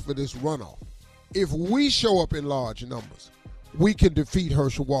polls for this runoff, if we show up in large numbers, we can defeat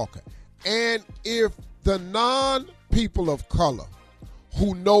Herschel Walker. And if the non-people of color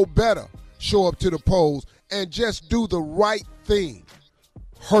who know better show up to the polls and just do the right thing,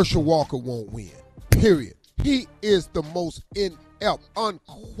 Herschel Walker won't win, period. He is the most inept,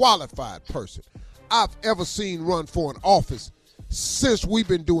 unqualified person I've ever seen run for an office since we've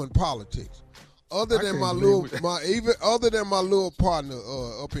been doing politics. Other than my little partner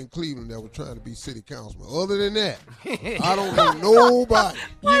up in Cleveland that was trying to be city councilman. Other than that, I don't know nobody.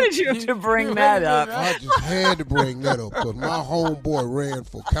 Why did you have to bring that up? I just had to bring that up because my homeboy ran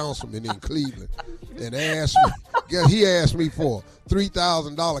for councilman in Cleveland and he asked me for a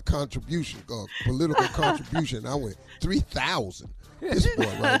 $3,000 contribution, political contribution. I went, $3,000? This boy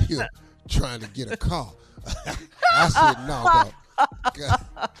right here trying to get a car. I said, no, dog.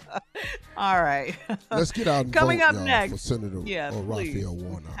 All right. Let's get out and Coming vote, up y'all, next. for Senator Please. Raphael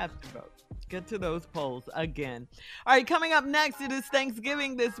Warnock. Have to vote. Get to those polls again. All right, coming up next, it is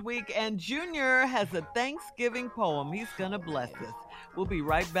Thanksgiving this week, and Junior has a Thanksgiving poem he's going to bless us. We'll be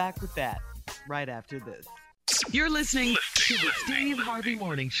right back with that right after this. You're listening to the Steve Harvey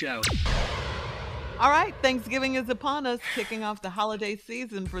Morning Show. All right, Thanksgiving is upon us, kicking off the holiday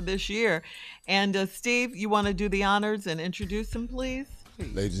season for this year. And Steve, you want to do the honors and introduce him, please?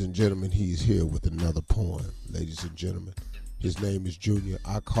 Ladies and gentlemen, he's here with another poem. Ladies and gentlemen, his name is Junior.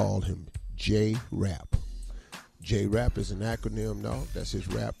 I call him JRAP. JRAP is an acronym, no, that's his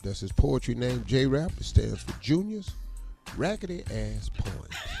rap. That's his poetry name, JRAP. It stands for Junior's Raggedy Ass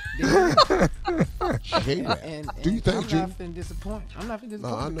Poems. JRAP. Do you think, Junior? I'm not finna disappoint. I'm not finna No,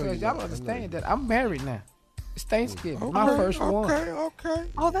 disappoint I know because you're y'all not. understand that I'm married now. It's Thanksgiving. Okay, my first one. Okay.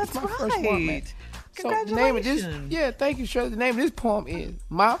 Oh, that's my right. first one, man. So the name of this, thank you, Shirley. The name of this poem is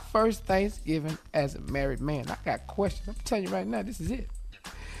My First Thanksgiving as a Married Man. I got questions. I'm telling you right now, this is it.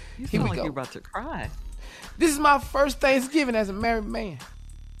 You Here sound we like go. you're about to cry. This is my first Thanksgiving as a married man.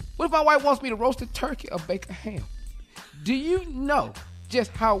 What if my wife wants me to roast a turkey or bake a ham? Do you know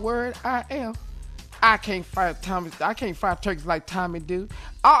just how worried I am? I can't fry turkeys like Tommy do.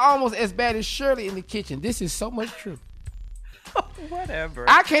 I'm almost as bad as Shirley in the kitchen. This is so much true. Whatever.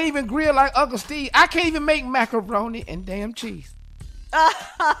 I can't even grill like Uncle Steve. I can't even make macaroni and damn cheese.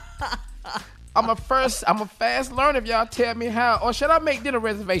 I'm a fast learner if y'all tell me how. Or should I make dinner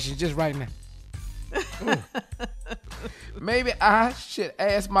reservations just right now? Maybe I should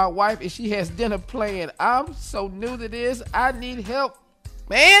ask my wife if she has dinner planned. I'm so new to this. I need help.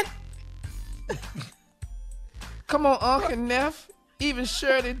 Man. Come on, Uncle Neff. Even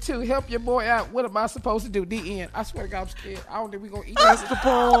Shirley, too. Help your boy out. What am I supposed to do? The end. I swear to God, I'm scared. I don't think we're going to eat this. That's the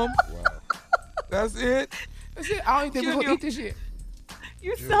poem. Wow. That's it? That's it. I don't think we're going to eat this shit.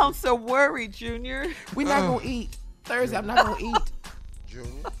 You sound so worried, Junior. We're not going to eat. Thursday, I'm not going to eat.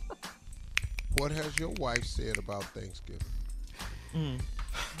 Junior, what has your wife said about Thanksgiving?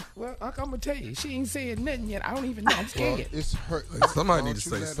 Well, I'm going to tell you. She ain't said nothing yet. I don't even know. I'm scared. Well, it's her. Somebody need to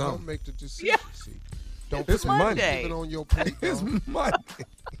say something. Don't make the decision. See, don't It's put Monday. Thanksgiving on your plate. It's dog. Monday.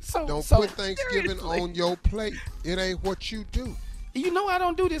 Don't put Thanksgiving on your plate. It ain't what you do. You know I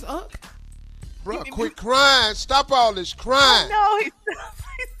don't do this, Unc. Bro, quit crying. Stop all this crying. No, he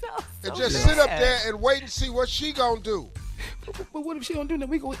sounds And so just bad. sit up there and wait and see what she gonna do. But what if she don't do that?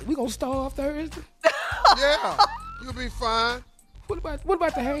 We gonna starve Thursday? Yeah, you'll be fine. What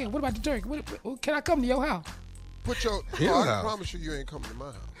about the ham? What about the turkey? Can I come to your house? Put your. His I house. promise you ain't coming to my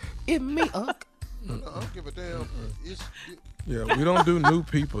house. It me, Unc. No, I don't give a damn. Yeah, we don't do new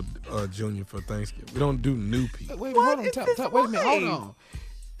people, Junior, for Thanksgiving. We don't do new people. Wait, What hold on. is this Wait a minute. Hold wife? on.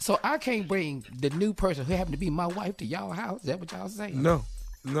 So I can't bring the new person who happened to be my wife to y'all house? Is that what y'all saying? No,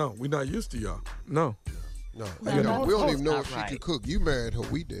 we're not used to y'all. No. No, No, we no, don't even know not if she right. could cook. You married her,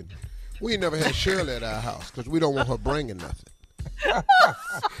 we didn't. We ain't never had Shirley at our house because we don't want her bringing nothing.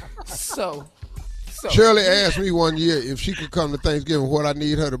 So Shirley asked me one year if she could come to Thanksgiving, what I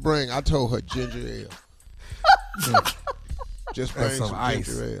need her to bring. I told her ginger ale. Just bring That's some ice.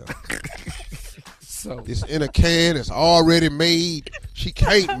 ginger ale. So It's in a can. It's already made. She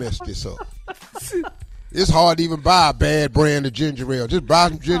can't mess this up. It's hard to even buy a bad brand of ginger ale. Just buy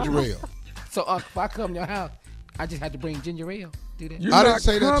some ginger ale. So Unc, if I come to your house, I just have to bring ginger ale. Do that. You're I not didn't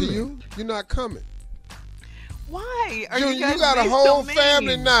say that to coming. you. You're not coming. Why? Are Junior, you guys you got a being whole so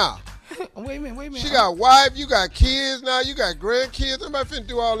family mean? now. Wait a minute. She got a wife, you got kids now, you got grandkids. I'm not finna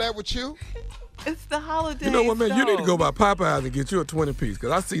do all that with you. It's the holidays. You know what, man? You need to go though. by Popeyes and get you a 20-piece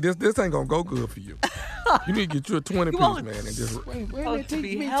because I see this ain't going to go good for you. You need to get you a 20-piece, won't- man. And just, Wait a Supposed minute. to be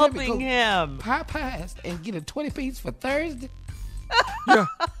You mean helping him. Popeyes and get a 20-piece for Thursday?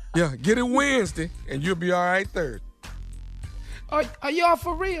 yeah, get it Wednesday and you'll be all right Thursday. Are y'all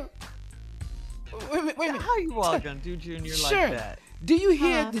for real? Wait a minute. How you all gonna do Junior Sure. like that? Do you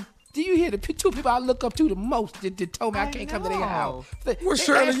hear Huh? the two people I look up to the most that told me I can't come to their know. house? Well,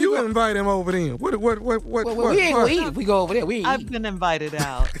 Shirley, you invite him over then. What? Well, we ain't gonna eat if we go over there. We ain't I've eating. been invited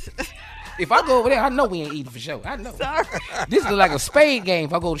out. If I go over there, I know we ain't eating for sure. I know. Sorry. This is like a spade game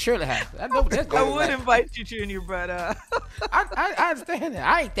if I go to Shirley house. I know what that's I going would like. invite you, Junior, but I understand that.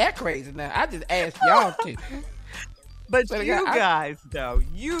 I ain't that crazy now. I just asked y'all to. but So, you I- guys though,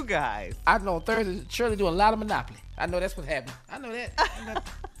 you guys. I know on Thursday, Shirley doing a lot of Monopoly. I know that's what's happening. I know that.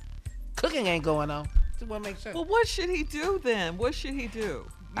 Cooking ain't going on. Just want to make sure. Well, what should he do then? What should he do?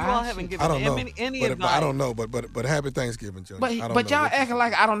 You I all should- haven't I given don't know. him any but advice. I don't know. But happy Thanksgiving, Junior. I don't But know y'all what you acting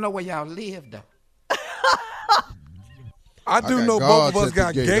like I don't know where y'all live though. I do know both of us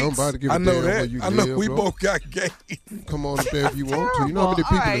got gates. I know that. I know we both got gates. Come on up there if you want to. You know how many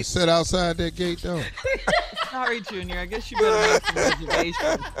people that sit outside that gate, though? Sorry, Junior. I guess you better make some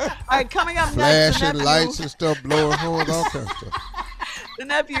reservations. All right, coming up next. Flashing lights and stuff, blowing horns, all kinds of stuff. The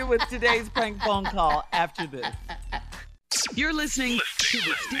nephew with today's prank phone call after this. You're listening to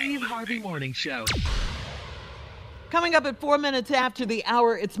the Steve Harvey Morning Show. Coming up at 4 minutes after the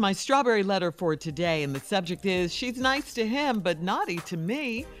hour, it's my strawberry letter for today. And the subject is, she's nice to him, but naughty to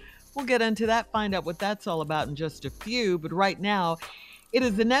me. We'll get into that, find out what that's all about in just a few. But right now, it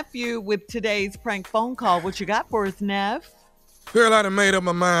is the nephew with today's prank phone call. What you got for us, Nev? Girl, I done made up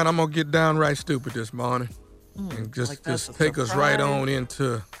my mind. I'm going to get downright stupid this morning. And just take us right on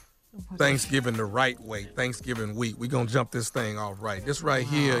into Thanksgiving the right way, Thanksgiving week. We're going to jump this thing off right. This right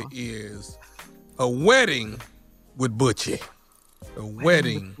here is a wedding with Butchie. A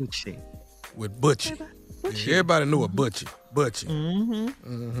wedding with Butchie. Yeah, everybody knew a Butchie.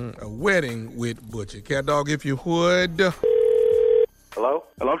 A wedding with Butchie. Cat dog, if you would. Hello?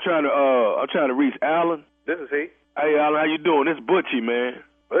 I'm trying to reach Alan. This is he. Hey, Alan, how you doing? This is Butchie, man.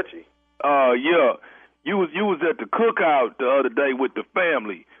 Butchie? Yeah. You was at the cookout the other day with the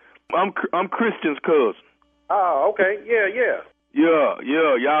family. I'm Christian's cousin. Oh, okay. Yeah. Yeah. You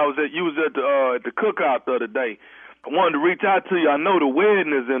was at the cookout the other day. I wanted to reach out to you. I know the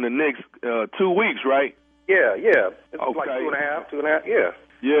wedding is in the next 2 weeks, right? Yeah. It's okay. Like 2.5, yeah.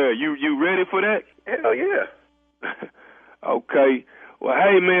 Yeah, you ready for that? Hell yeah. Okay. Well,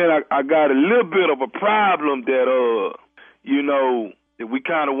 hey, man, I got a little bit of a problem that, that we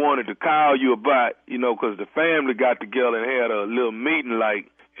kind of wanted to call you about, because the family got together and had a little meeting,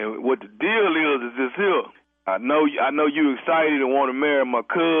 and what the deal is this here. I know you excited and want to marry my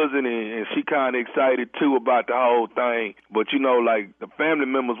cousin, and she kind of excited too about the whole thing. But the family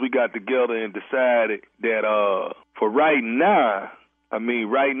members, we got together and decided that for right now,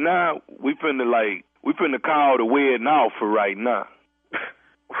 we finna call the wedding off for right now.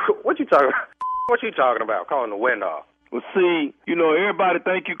 What you talking about? Calling the wedding off? Well, see, everybody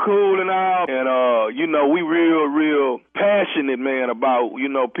think you cool and all, and, we real passionate, man, about,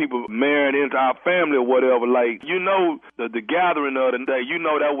 people marrying into our family or whatever. The gathering of the day,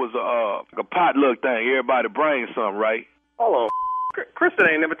 that was a potluck thing. Everybody brings something, right? Hold on. Kristen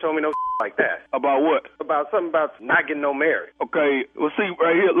ain't never told me no like that. About what? About something about not getting no married. Okay, well, see,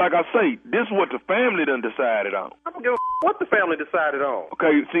 right here, like I say, this is what the family done decided on. I don't give a what the family decided on.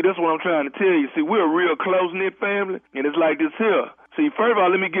 Okay, see, this is what I'm trying to tell you. See, we're a real close-knit family, and it's like this here. See, first of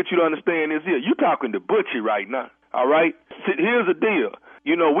all, let me get you to understand this here. You talking to Butchie right now, all right? See, here's the deal.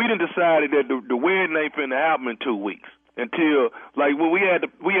 We done decided that the wedding ain't finna happen in 2 weeks. Until, when we had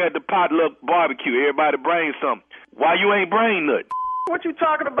the potluck barbecue, everybody bring something. Why you ain't bring nothing? What you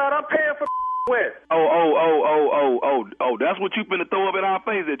talking about? I'm paying for the wedding. Oh, that's what you finna throw up in our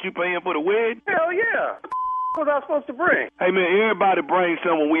face, that you paying for the wedding? Hell yeah. What was I supposed to bring? Hey, man, everybody brings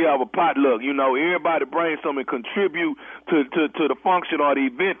something when we have a potluck. Everybody brings something and contribute to the function or the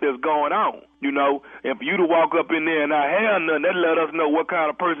event that's going on. And for you to walk up in there and not have nothing, that let us know what kind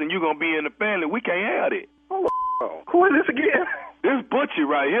of person you going to be in the family. We can't have it. Hold on. Who is this again? This Butchie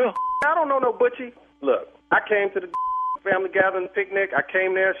right here. I don't know no Butchie. Look, I came to the family gathering picnic. I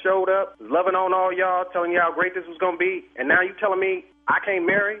came there, showed up, was loving on all y'all, telling y'all how great this was going to be. And now you telling me I can't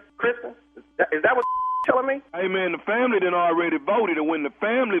marry Kristen? Is that what telling me? Hey, man, the family done already voted, and when the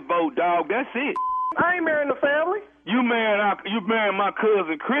family vote, dog, that's it. I ain't marrying the family. You marrying my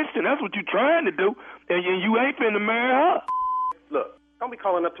cousin Kristen. That's what you trying to do, and you ain't finna marry her. Look, don't be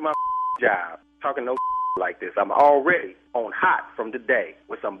calling up to my job talking no like this. I'm already on hot from today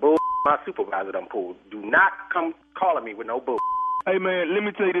with some bull my supervisor done pulled. Do not come calling me with no bull. Hey, man, let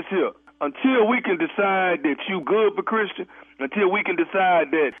me tell you this here. Until we can decide that you good for Christian, until we can decide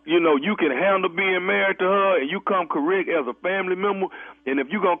that, you can handle being married to her and you come correct as a family member, and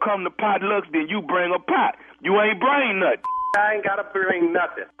if you going to come to potlucks, then you bring a pot. You ain't bring nothing. I ain't got to bring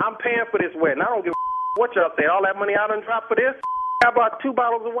nothing. I'm paying for this wedding. I don't give a what y'all say. All that money I done dropped for this, I bought 2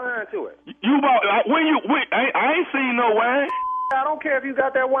 bottles of wine to it. You bought, I ain't seen no wine. I don't care if you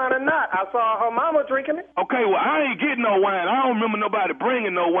got that wine or not. I saw her mama drinking it. Okay, well, I ain't getting no wine. I don't remember nobody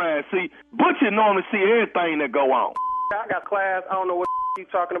bringing no wine. See, Butchie normally see everything that go on. I got class. I don't know what you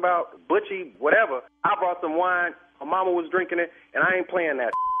talking about. Butchie, whatever. I brought some wine. Her mama was drinking it, and I ain't playing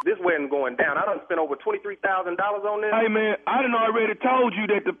that. This wedding going down. I done spent over $23,000 on this. Hey, man, I done already told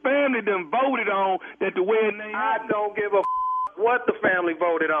you that the family done voted on that the wedding ain't I don't give a what the family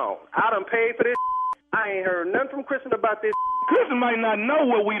voted on. I done paid for this. I ain't heard nothing from Kristen about this. Kristen might not know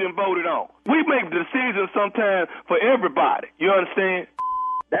what we done voted on. We make decisions sometimes for everybody. You understand?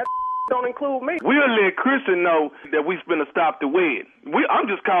 That don't include me. We'll let Kristen know that we finna stop the wedding. I'm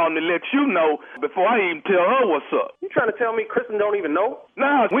just calling to let you know before I even tell her what's up. You trying to tell me Kristen don't even know?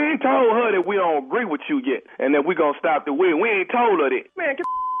 Nah, we ain't told her that we don't agree with you yet and that we gonna stop the wedding. We ain't told her that. Man, get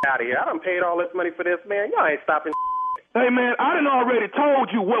out of here. I done paid all this money for this, man. Y'all ain't stopping. Hey, man, I done already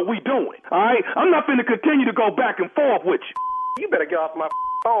told you what we doing, all right? I'm not finna continue to go back and forth with you. You better get off my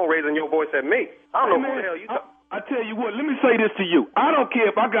phone raising your voice at me. I don't know who the hell you talking. I tell you what, let me say this to you. I don't care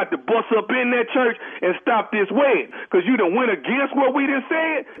if I got to bust up in that church and stop this wedding, because you done went against what we done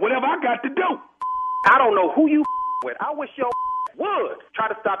said, whatever I got to do. I don't know who you with. I wish your would try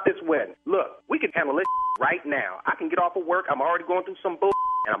to stop this wedding. Look, we can handle this right now. I can get off of work. I'm already going through some bull,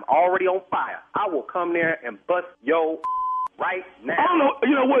 and I'm already on fire. I will come there and bust your right now. I don't know.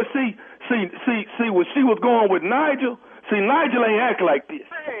 You know what? See, when she was going with Nigel, Nigel ain't act like this.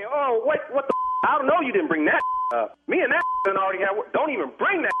 Hey, what the I don't know you didn't bring that up. Me and that done already have. Don't even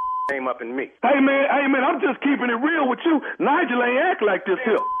bring that name up in me. Hey, man, I'm just keeping it real with you. Nigel ain't act like this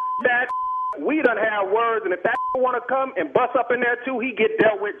here. That we done have words, and if that want to come and bust up in there too, he get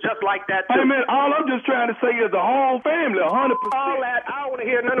dealt with just like that too. Hey, man, all I'm just trying to say is the whole family, 100%. All that, I don't want to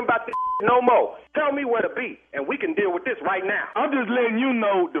hear nothing about this no more. Tell me where to be, and we can deal with this right now. I'm just letting you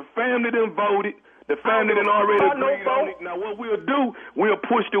know the family done voted. The family done already agreed on it. Now, what we'll do, we'll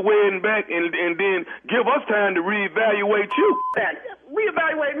push the wedding back and then give us time to reevaluate you.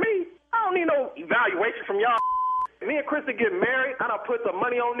 Reevaluate me? I don't need no evaluation from y'all. Me and Krista get married. I done put some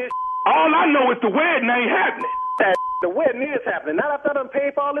money on this. All I know is the wedding ain't happening. The wedding is happening. Now after I done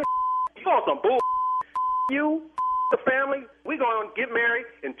paid for all this, you on some bull. You, the family, we gonna get married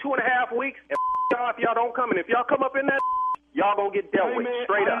in 2.5 weeks, and y'all if y'all don't come, and if y'all come up in that, y'all gonna get dealt with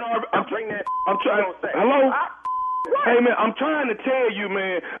straight up. I'm trying. Hello? Hey, man, I'm trying to tell you,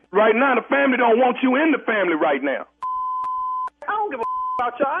 man, right now the family don't want you in the family right now. I don't give a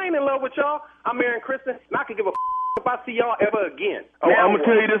about y'all. I ain't in love with y'all. I'm marrying Kristen, and I can give a if I see y'all ever again. Oh, I'm going to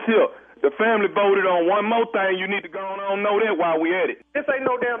tell you this here. The family voted on one more thing. You need to go on know that while we at it. This ain't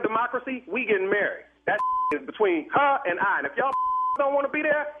no damn democracy. We getting married. That is between her and I. And if y'all don't want to be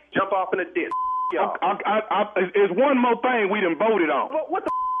there, jump off in the ditch. There's one more thing we done voted on. What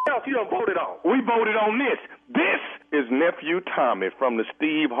the else you done voted on? We voted on this. This is Nephew Tommy from the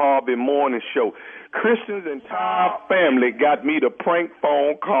Steve Harvey Morning Show. Christian's entire family got me to prank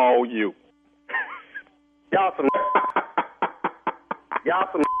phone call you. Y'all some Y'all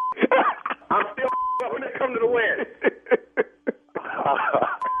some I'm still when they come to the wedding.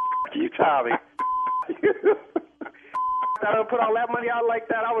 You Tommy. I done put all that money out like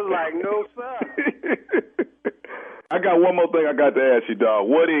that. I was like, no, sir. I got one more thing I got to ask you, dog.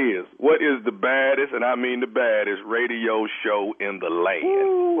 What is the baddest, and I mean the baddest, radio show in the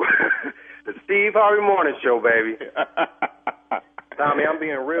land? The Steve Harvey Morning Show, baby. Tommy, I'm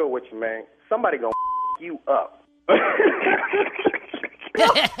being real with you, man. Somebody gonna you up.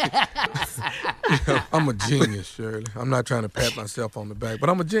 I'm a genius, Shirley. I'm not trying to pat myself on the back, but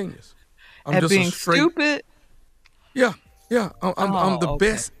I'm a genius. I'm at just being stupid? Yeah. I'm the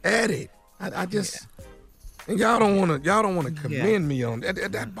best at it. I just and y'all don't want to commend me on that.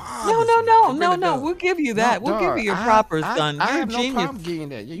 That bothers me. No. We'll give you that. We'll give you your proper, son. I You're have a no genius. problem getting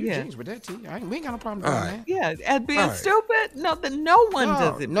that. You're a genius with that, T. We ain't got no problem doing that. Yeah, at being stupid? No, no one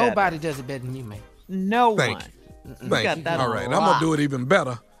does it better. Nobody does it better than you, man. No Thank one. you. Thank you. All right, I'm going to do it even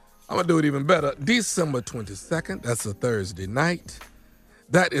better. December 22nd, that's a Thursday night.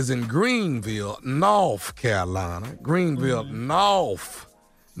 That is in Greenville, North Carolina. Greenville, North.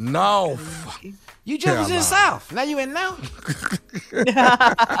 You just was in the South. Now you in now?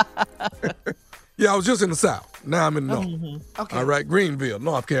 Yeah, I was just in the South. Now I'm in the North. Mm-hmm. Okay. All right, Greenville,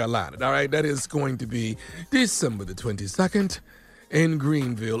 North Carolina. All right, that is going to be December the 22nd in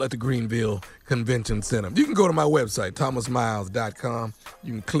Greenville at the Greenville Convention Center. You can go to my website, thomasmiles.com.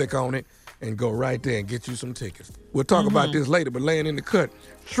 You can click on it and go right there and get you some tickets. We'll talk about this later, but laying in the cut,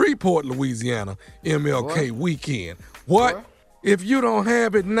 Shreveport, Louisiana, MLK weekend. What? If you don't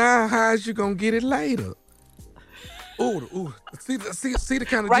have it now, how's you going to get it later? Ooh. See the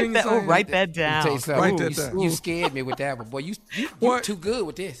kind of genius I am? Write that down. Write that down. You scared me with that one, boy. You too good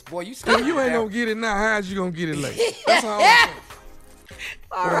with this, boy. You scared me. If you ain't going to get it now, how's you going to get it later? That's all I'm saying.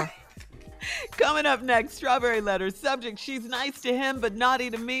 All right. Coming up next, Strawberry Letter. Subject, she's nice to him but naughty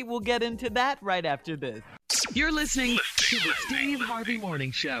to me. We'll get into that right after this. You're listening to the Steve Harvey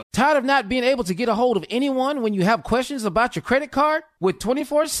Morning Show. Tired of not being able to get a hold of anyone when you have questions about your credit card? With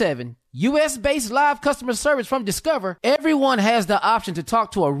 24/7 U.S.-based live customer service from Discover, everyone has the option to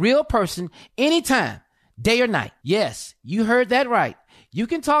talk to a real person anytime, day or night. Yes, you heard that right. you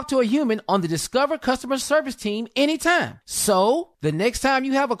can talk to a human on the Discover customer service team anytime. So, the next time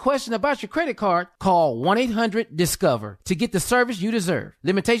you have a question about your credit card, call 1-800-DISCOVER to get the service you deserve.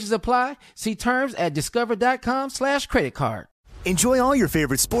 Limitations apply. See terms at discover.com/creditcard. Enjoy all your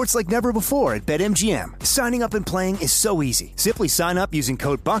favorite sports like never before at BetMGM. Signing up and playing is so easy. Simply sign up using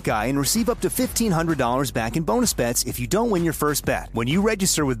code Buckeye and receive up to $1,500 back in bonus bets if you don't win your first bet. When you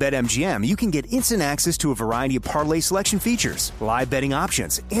register with BetMGM, you can get instant access to a variety of parlay selection features, live betting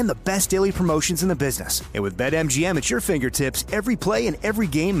options, and the best daily promotions in the business. And with BetMGM at your fingertips, every play and every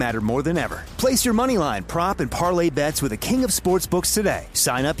game matter more than ever. Place your moneyline, prop, and parlay bets with the king of sportsbooks today.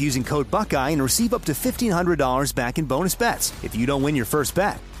 Sign up using code Buckeye and receive up to $1,500 back in bonus bets if you don't win your first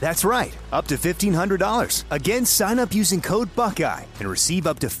bet. That's right, up to $1,500. Again, sign up using code Buckeye and receive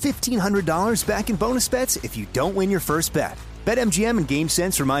up to $1,500 back in bonus bets if you don't win your first bet. BetMGM and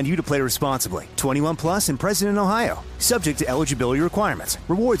GameSense remind you to play responsibly. 21 plus and present in Ohio. Subject to eligibility requirements.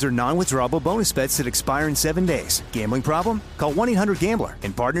 Rewards are non-withdrawable bonus bets that expire in 7 days. Gambling problem? Call 1-800-GAMBLER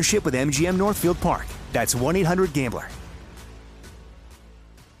in partnership with MGM Northfield Park. That's 1-800-GAMBLER.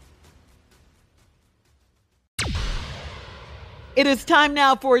 It is time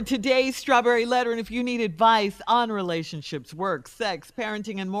now for today's Strawberry Letter, and if you need advice on relationships, work, sex,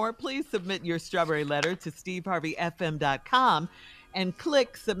 parenting, and more, please submit your Strawberry Letter to steveharveyfm.com and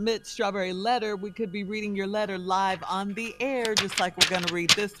click Submit Strawberry Letter. We could be reading your letter live on the air, just like we're going to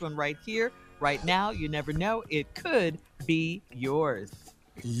read this one right here, right now. You never know. It could be yours.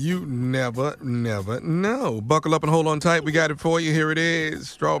 You never know. Buckle up and hold on tight. We got it for you. Here it is,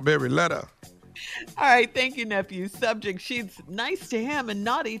 Strawberry Letter. All right, thank you, nephew. Subject, she's nice to him and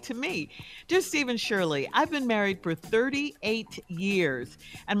naughty to me. Dear Stephen Shirley, I've been married for 38 years,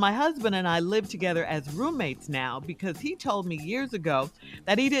 and my husband and I live together as roommates now because he told me years ago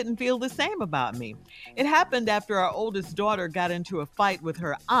that he didn't feel the same about me. It happened after our oldest daughter got into a fight with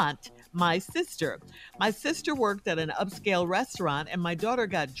her aunt, my sister. My sister worked at an upscale restaurant, and my daughter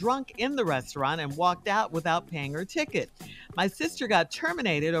got drunk in the restaurant and walked out without paying her ticket. My sister got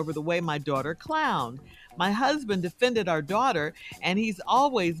terminated over the way my daughter clowned. My husband defended our daughter, and he's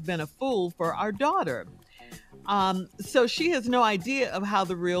always been a fool for our daughter. So she has no idea of how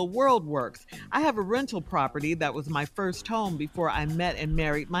the real world works. I have a rental property that was my first home before I met and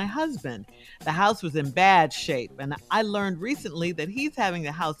married my husband. The house was in bad shape, and I learned recently that he's having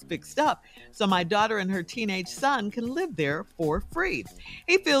the house fixed up so my daughter and her teenage son can live there for free.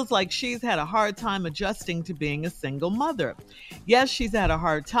 He feels like she's had a hard time adjusting to being a single mother. Yes, she's had a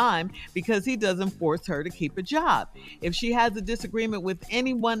hard time because he doesn't force her to keep a job. If she has a disagreement with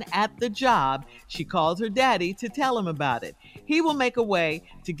anyone at the job, she calls her daddy to tell him about it. He will make a way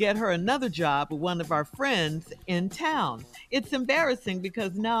to get her another job with one of our friends in town. It's embarrassing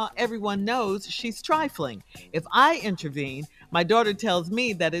because now everyone knows she's trifling. If I intervene, my daughter tells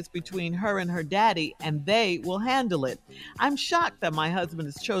me that it's between her and her daddy and they will handle it. I'm shocked that my husband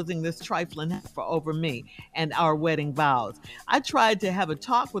is choosing this trifling over me and our wedding vows. I tried to have a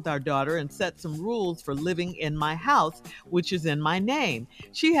talk with our daughter and set some rules for living in my house, which is in my name.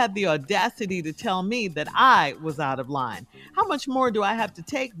 She had the audacity to tell me that I was out of line. How much more do I have to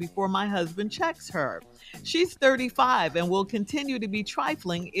take before my husband checks her? She's 35 and will continue to be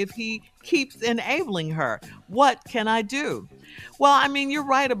trifling if he keeps enabling her. What can I do? Well, I mean, you're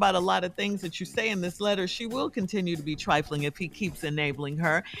right about a lot of things that you say in this letter. She will continue to be trifling if he keeps enabling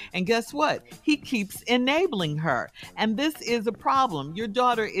her. And guess what? He keeps enabling her. And this is a problem. Your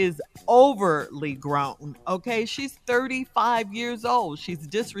daughter is overly grown, okay? She's 35 years old. She's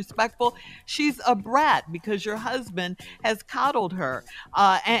disrespectful. She's a brat because your husband has coddled her.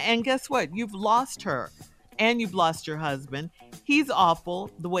 And guess what? You've lost her. And you've lost your husband. He's awful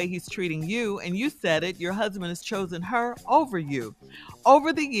the way he's treating you. And you said it, your husband has chosen her over you.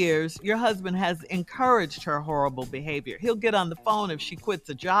 Over the years, your husband has encouraged her horrible behavior. He'll get on the phone if she quits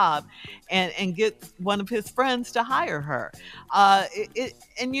a job and get one of his friends to hire her.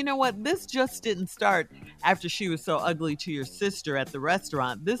 And you know what? This just didn't start after she was so ugly to your sister at the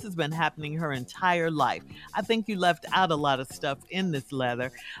restaurant. This has been happening her entire life. I think you left out a lot of stuff in this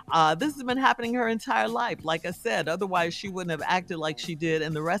letter. This has been happening her entire life. Like I said, otherwise she wouldn't have acted like she did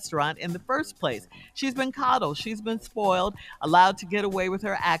in the restaurant in the first place. She's been coddled. She's been spoiled, allowed to get away with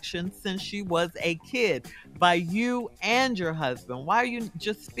her actions since she was a kid by you and your husband. Why are you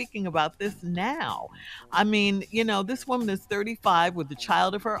just speaking about this now? I mean, you know, this woman is 35 with a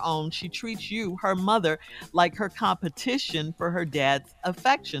child of her own. She treats you, her mother, like her competition for her dad's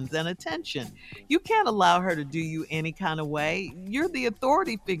affections and attention. You can't allow her to do you any kind of way. You're the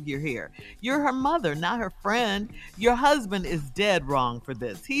authority figure here. You're her mother, not her friend. Your husband is dead wrong for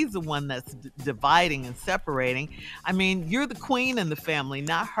this. He's the one that's dividing and separating. I mean, you're the queen and the family,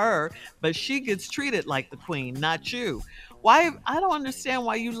 not her, but she gets treated like the queen, not you. Why? I don't understand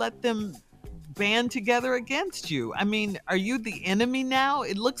why you let them band together against you. I mean, are you the enemy now?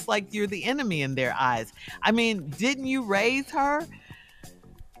 It looks like you're the enemy in their eyes. I mean, didn't you raise her?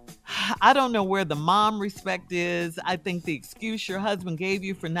 I don't know where the mom respect is. I think the excuse your husband gave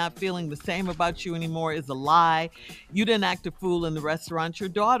you for not feeling the same about you anymore is a lie. You didn't act a fool in the restaurant. Your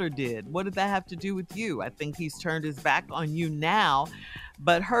daughter did. What did that have to do with you? I think he's turned his back on you now,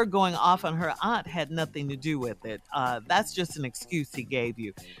 but her going off on her aunt had nothing to do with it. That's just an excuse he gave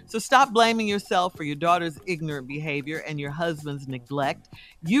you. So stop blaming yourself for your daughter's ignorant behavior and your husband's neglect.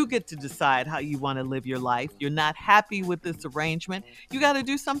 You get to decide how you want to live your life. You're not happy with this arrangement. You got to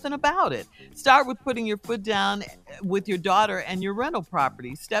do something about it. Start with putting your foot down with your daughter and your rental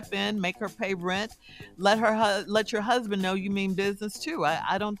property. Step in, make her pay rent. Let your husband know you mean business too.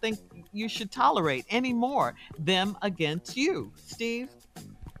 I don't think you should tolerate any more them against you. Steve?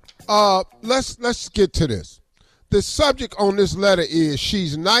 Let's get to this. The subject on this letter is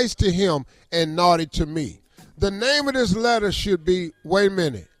she's nice to him and naughty to me. The name of this letter should be, wait a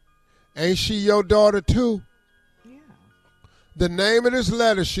minute, ain't she your daughter too? Yeah. The name of this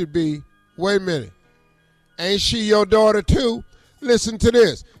letter should be, wait a minute, ain't she your daughter too? Listen to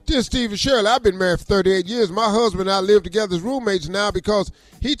this. Dear Steve and Shirley, I've been married for 38 years. My husband and I live together as roommates now because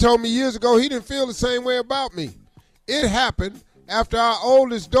he told me years ago he didn't feel the same way about me. It happened after our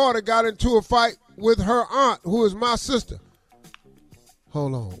oldest daughter got into a fight with her aunt, who is my sister.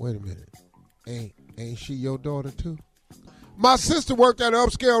 Hold on, wait a minute. Ain't she your daughter too? My sister worked at an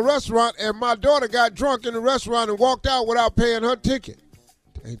upscale restaurant, and my daughter got drunk in the restaurant and walked out without paying her ticket.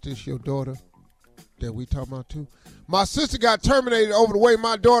 Ain't this your daughter that we talking about too? My sister got terminated over the way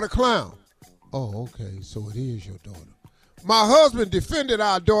my daughter clowned. Oh, okay, so it is your daughter. My husband defended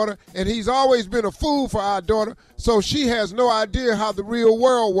our daughter, and he's always been a fool for our daughter, so she has no idea how the real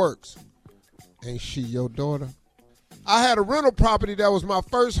world works. Ain't she your daughter? I had a rental property that was my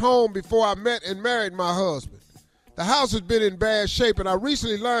first home before I met and married my husband. The house has been in bad shape, and I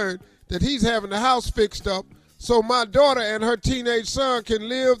recently learned that he's having the house fixed up so my daughter and her teenage son can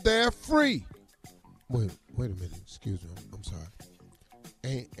live there free. Wait a minute, excuse me, I'm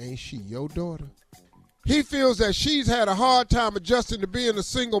sorry. Ain't she your daughter? He feels that she's had a hard time adjusting to being a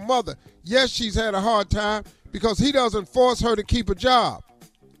single mother. Yes, she's had a hard time because he doesn't force her to keep a job.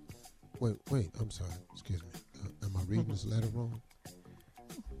 Wait, I'm sorry, excuse me. Am I reading this letter wrong?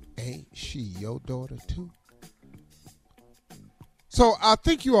 Ain't she your daughter too? So I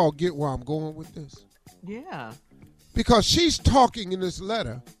think you all get where I'm going with this. Yeah. Because she's talking in this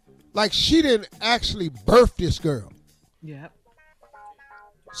letter like she didn't actually birth this girl. Yep.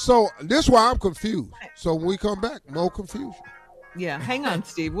 So this is why I'm confused. So when we come back, more confusion. Yeah, hang on,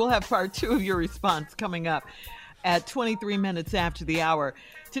 Steve. We'll have part 2 of your response coming up at 23 minutes after the hour.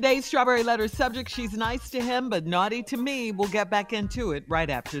 Today's Strawberry Letter subject, she's nice to him but naughty to me. We'll get back into it right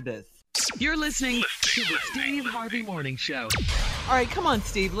after this. You're listening to the Steve Harvey Morning Show. All right, come on,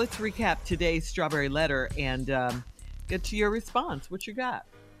 Steve. Let's recap today's Strawberry Letter and get to your response. What you got?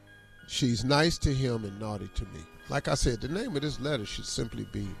 She's nice to him and naughty to me. Like I said, the name of this letter should simply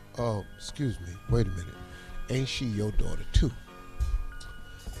be, excuse me, wait a minute, ain't she your daughter too?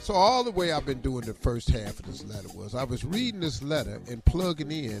 So all the way I've been doing the first half of this letter was I was reading this letter and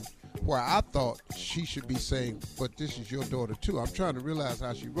plugging in where I thought she should be saying, but this is your daughter too. I'm trying to realize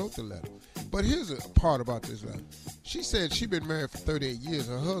how she wrote the letter. But here's a part about this letter. She said she's been married for 38 years.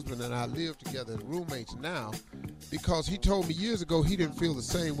 Her husband and I live together as roommates now because he told me years ago he didn't feel the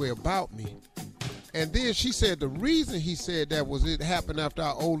same way about me. And then she said the reason he said that was it happened after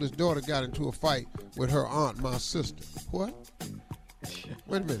our oldest daughter got into a fight with her aunt, my sister. What?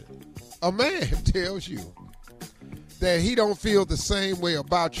 Wait a minute. A man tells you that he don't feel the same way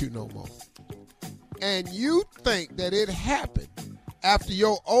about you no more. And you think that it happened after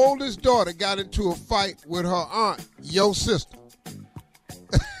your oldest daughter got into a fight with her aunt, your sister.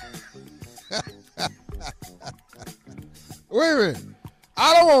 Wait a minute.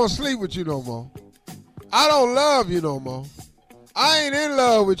 I don't want to sleep with you no more. I don't love you no more. I ain't in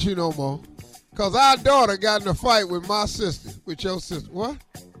love with you no more. Because our daughter got in a fight with my sister, with your sister. What?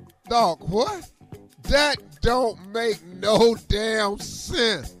 Dog, what? That don't make no damn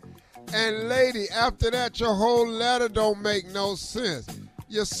sense. And lady, after that, your whole letter don't make no sense.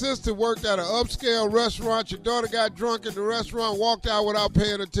 Your sister worked at an upscale restaurant. Your daughter got drunk in the restaurant, walked out without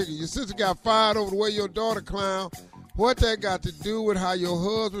paying her ticket. Your sister got fired over the way your daughter clowned What that got to do with how your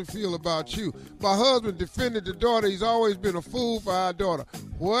husband feel about you? My husband defended the daughter. He's always been a fool for our daughter.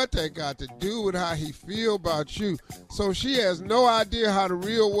 What that got to do with how he feel about you? So she has no idea how the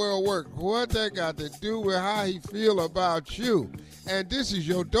real world works. What that got to do with how he feel about you? And this is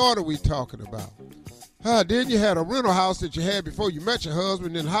your daughter we talking about. Then you had a rental house that you had before you met your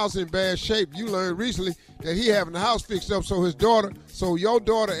husband, and the house in bad shape. You learned recently that he having the house fixed up so your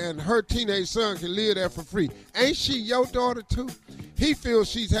daughter and her teenage son can live there for free. Ain't she your daughter too? He feels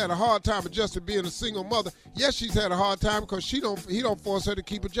she's had a hard time adjusting being a single mother. Yes, she's had a hard time because he don't force her to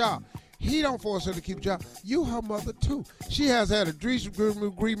keep a job. He don't force her to keep a job. You her mother too. She has had a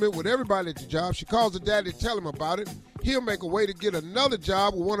agreement with everybody at the job. She calls her daddy to tell him about it. He'll make a way to get another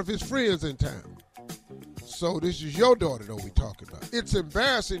job with one of his friends in town. So this is your daughter, though, we talking about. It's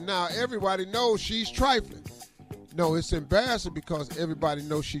embarrassing now. Everybody knows she's trifling. No, it's embarrassing because everybody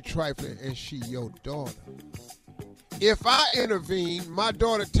knows she's trifling and she your daughter. If I intervene, my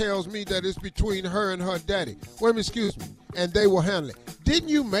daughter tells me that it's between her and her daddy. Excuse me. And they will handle it. Didn't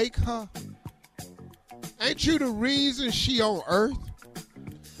you make her? Ain't you the reason she on earth?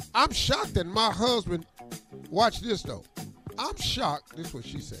 I'm shocked that my husband, watch this though. I'm shocked, this is what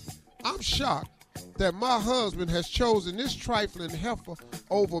she said. I'm shocked that my husband has chosen this trifling heifer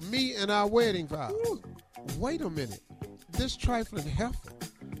over me and our wedding vows. Wait a minute. This trifling heifer?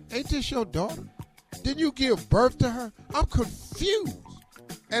 Ain't this your daughter? Didn't you give birth to her? I'm confused.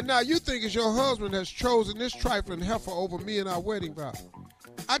 And now you think it's your husband has chosen this trifling heifer over me and our wedding vows.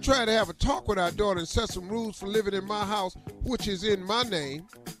 I tried to have a talk with our daughter and set some rules for living in my house, which is in my name.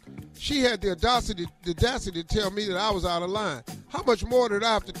 She had the audacity to tell me that I was out of line. How much more did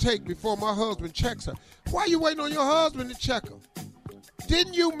I have to take before my husband checks her? Why you waiting on your husband to check her?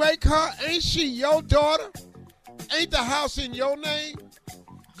 Didn't you make her? Ain't she your daughter? Ain't the house in your name?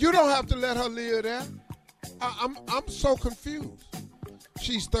 You don't have to let her live there. I'm so confused.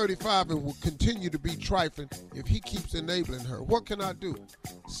 She's 35 and will continue to be trifling if he keeps enabling her. What can I do?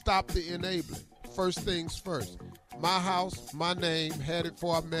 Stop the enabling. First things first. My house, my name, had it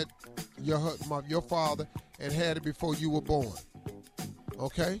before I met your father, and had it before you were born.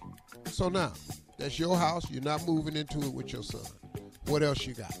 Okay? So now, that's your house. You're not moving into it with your son. What else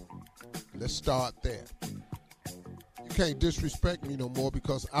you got? Let's start there. You can't disrespect me no more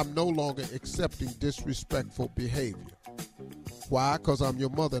because I'm no longer accepting disrespectful behavior. Why? Because I'm your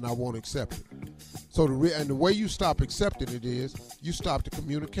mother and I won't accept it. So the way you stop accepting it is you stop the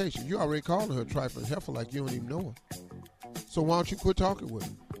communication. You already calling her trifling heifer like you don't even know her. So why don't you quit talking with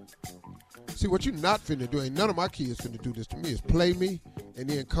her? See, what you not finna do, ain't none of my kids finna do this to me, is play me and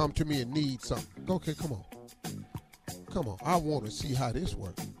then come to me and need something. Okay, come on. Come on. I want to see how this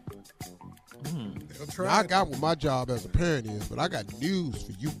works. I got what my job as a parent is, but I got news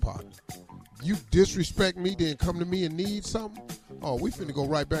for you, partner. You disrespect me, then come to me and need something? Oh, we finna go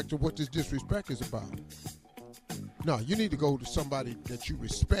right back to what this disrespect is about. No, you need to go to somebody that you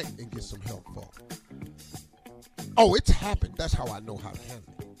respect and get some help for. Oh, it's happened. That's how I know how to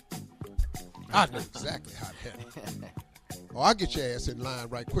handle it. I know exactly how to handle it. Oh, I'll get your ass in line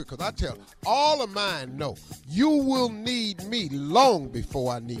right quick, because I tell all of mine, no, you will need me long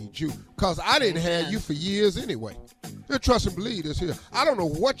before I need you, because I didn't have you for years anyway. And trust and believe this here. I don't know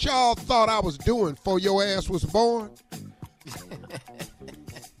what y'all thought I was doing before your ass was born,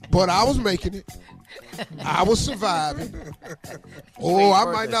 but I was making it. I was surviving. Oh, I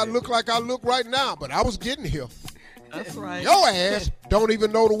might not look like I look right now, but I was getting here. That's right. Your ass don't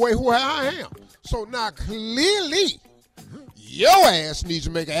even know the way who I am. So now clearly, your ass needs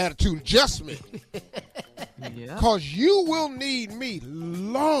to make an attitude adjustment. Because you will need me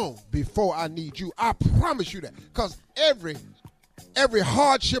long before I need you. I promise you that. Because every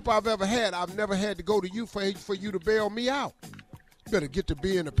hardship I've ever had, I've never had to go to you for you to bail me out. You better get to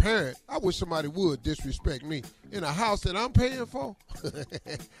being a parent. I wish somebody would disrespect me in a house that I'm paying for.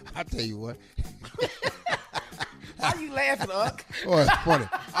 I tell you what. Why you laughing, Unc? Oh, it's funny.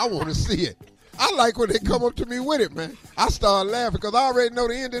 I want to see it. I like when they come up to me with it, man. I start laughing because I already know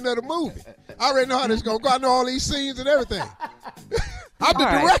the ending of the movie. I already know how this is going to go. I know all these scenes and everything. I'm the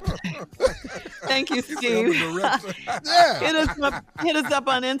director. Thank you, Steve. Yeah. Hit us up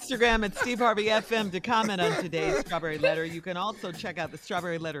on Instagram at Steve Harvey FM to comment on today's Strawberry Letter. You can also check out the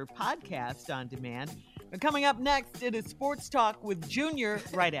Strawberry Letter podcast on demand. And coming up next, it is Sports Talk with Junior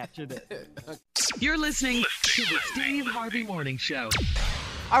right after this. You're listening to the Steve Harvey Morning Show.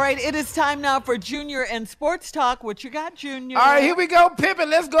 All right, it is time now for Junior and Sports Talk. What you got, Junior? All right, here we go, Pippin.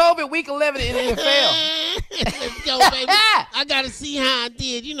 Let's go over week 11 in the NFL. Let's go, baby. I got to see how I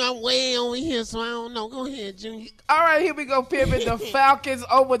did. You know, I'm way over here, so I don't know. Go ahead, Junior. All right, here we go, Pippin. The Falcons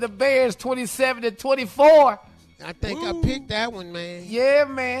over the Bears, 27-24. I think I picked that one, man. Yeah,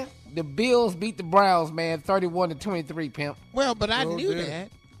 man. The Bills beat the Browns, man, 31-23, pimp. Well, but I knew that.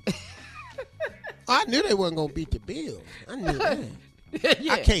 I knew they wasn't gonna beat the Bills. I knew that.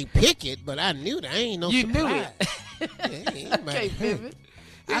 Yeah. I can't pick it, but I knew that. Ain't no You surprise. knew it. Okay, pivot.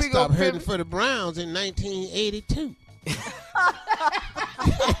 I stopped hurting for the Browns in 1982.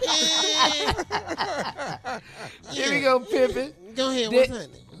 Here we go, Pippin. Go ahead, what's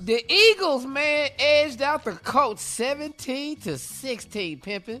happening? The Eagles, man, edged out the Colts 17-16,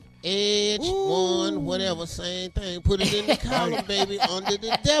 Pimpin'. Edge, one, whatever, same thing. Put it in the column, baby, under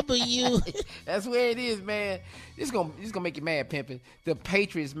the W. That's where it is, man. This gonna make you mad, Pimpin'. The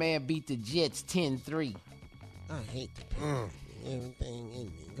Patriots, man, beat the Jets 10-3. I hate the Patriots. Everything in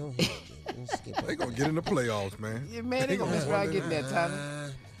me. Go ahead, Jay. They gonna get in the playoffs, man. Yeah, man, they gonna mess around getting that,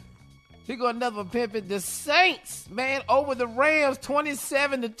 Tyler. Here go another Pimpin'. The Saints, man, over the Rams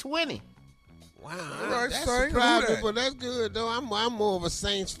 27-20. Wow, right, that Saint, surprised who me, that? but that's good, though. I'm more of a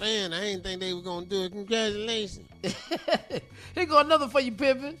Saints fan. I didn't think they were going to do it. Congratulations. Here go another for you,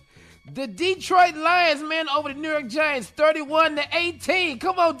 Pimpin'. The Detroit Lions, man, over the New York Giants 31-18.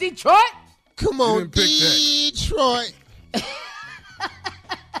 Come on, Detroit. Come on, Detroit.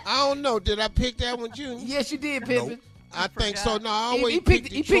 I don't know. Did I pick that one, Junior? Yes, you did, Pimpin'. Nope. I think so. No, I always He pick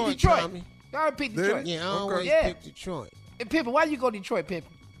picked Detroit. Detroit. I already picked Detroit. Yeah, I always Yeah. pick Detroit. Hey, Pimpin', why you go Detroit, Pimpin'?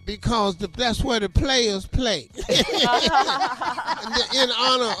 Because that's where the players play. In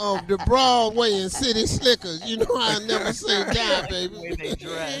honor of the Broadway and City Slickers. You know I never say die, baby. The way they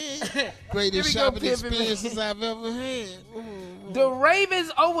dress. Greatest Here we go, shopping Pimpin', experiences I've ever had. The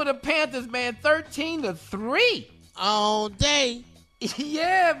Ravens over the Panthers, man, 13-3. All day.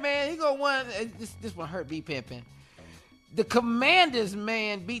 Yeah, man. He gonna win. This one hurt me, Pimpin'. The Commanders,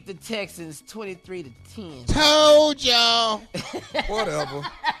 man, beat the Texans 23-10. Told y'all. Whatever.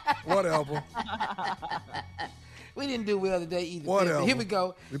 We didn't do well today either. Whatever. Pimpin'. Here we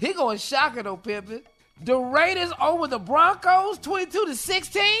go. He going shocker though, Pimpin'. The Raiders over the Broncos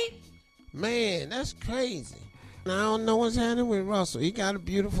 22-16. Man, that's crazy. I don't know what's happening with Russell. He got a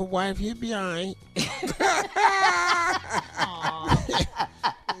beautiful wife. He'll be all right.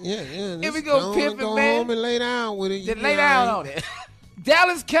 Yeah. Here we go, Pimpin', go man. home and lay down with it. Then lay down on it.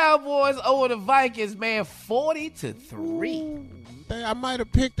 Dallas Cowboys over the Vikings, man, 40-3. I might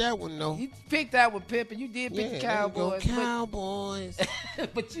have picked that one, though. You picked that one, Pimpin'. You did pick the Cowboys. There you go, Cowboys.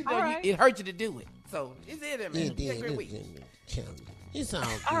 But you know, it hurt you to do it. So it's in there, man. It did. Great week. It's all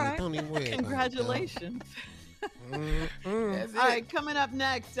good. All right. Don't even worry Congratulations. That's All it. right, coming up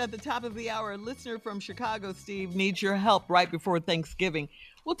next at the top of the hour, a listener from Chicago, Steve, needs your help right before Thanksgiving.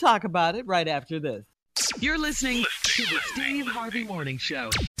 We'll talk about it right after this. You're listening to the Steve Harvey Morning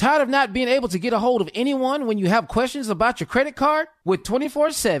Show. Tired of not being able to get a hold of anyone when you have questions about your credit card? With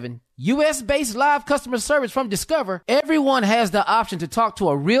 24/7 U.S.-based live customer service from Discover, everyone has the option to talk to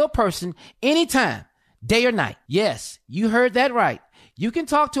a real person anytime, day or night. Yes, you heard that right. You can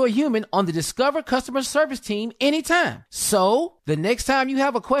talk to a human on the Discover customer service team anytime. So, the next time you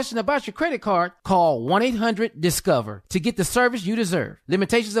have a question about your credit card, call 1-800-DISCOVER to get the service you deserve.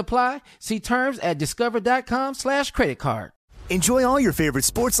 Limitations apply. See terms at discover.com/creditcard. Enjoy all your favorite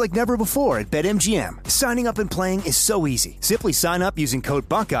sports like never before at BetMGM. Signing up and playing is so easy. Simply sign up using code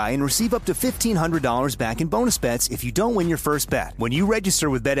Buckeye and receive up to $1,500 back in bonus bets if you don't win your first bet. When you register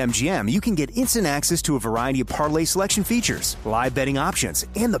with BetMGM, you can get instant access to a variety of parlay selection features, live betting options,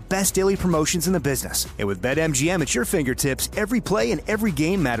 and the best daily promotions in the business. And with BetMGM at your fingertips, every play and every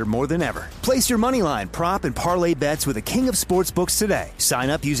game matter more than ever. Place your moneyline, prop, and parlay bets with the king of sportsbooks today. Sign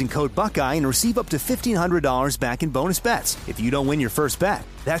up using code Buckeye and receive up to $1,500 back in bonus bets if you don't win your first bet.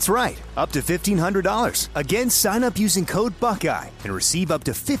 That's right, up to $1,500. Again, sign up using code Buckeye and receive up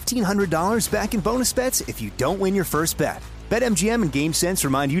to $1,500 back in bonus bets if you don't win your first bet. BetMGM and GameSense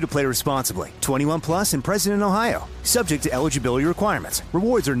remind you to play responsibly. 21 plus and present in Ohio. Subject to eligibility requirements.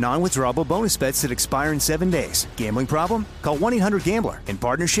 Rewards are non-withdrawable bonus bets that expire in 7 days. Gambling problem? Call 1-800-GAMBLER in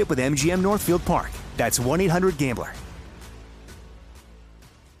partnership with MGM Northfield Park. That's 1-800-GAMBLER.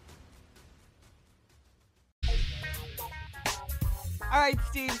 All right,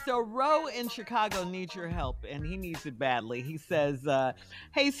 Steve. So Ro in Chicago needs your help, and he needs it badly. He says,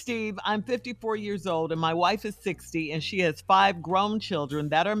 hey, Steve, I'm 54 years old, and my wife is 60, and she has 5 grown children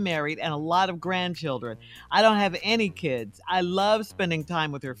that are married and a lot of grandchildren. I don't have any kids. I love spending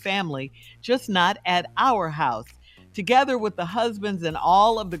time with her family, just not at our house. Together with the husbands and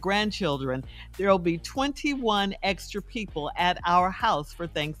all of the grandchildren, there will be 21 extra people at our house for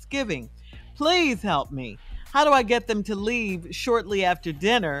Thanksgiving. Please help me. How do I get them to leave shortly after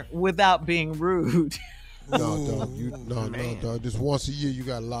dinner without being rude? No, dog. Just once a year you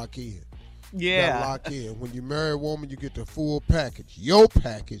gotta lock in. Yeah. You gotta lock in. When you marry a woman, you get the full package. Your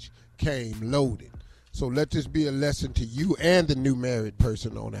package came loaded. So let this be a lesson to you and the new married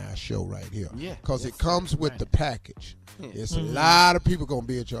person on our show right here. Yeah. Because it comes with the package. It's a lot of people going to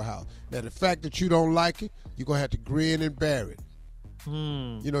be at your house. Now, the fact that you don't like it, you're going to have to grin and bear it.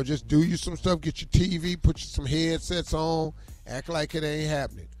 You know, just do you some stuff, get your TV, put you some headsets on, act like it ain't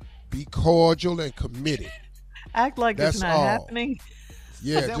happening. Be cordial and committed. Act like That's it's not all. happening.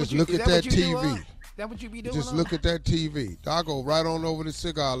 Yeah, just look at that TV. Is that what you be doing? Just look at that TV. I'll go right on over to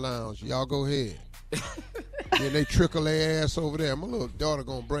Cigar Lounge. Y'all go ahead. Then they trickle their ass over there. My little daughter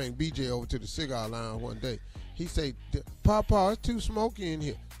gonna bring BJ over to the Cigar Lounge one day. He say, Papa, it's too smoky in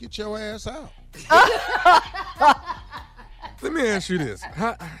here. Get your ass out. Let me ask you this.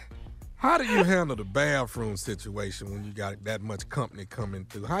 How do you handle the bathroom situation when you got that much company coming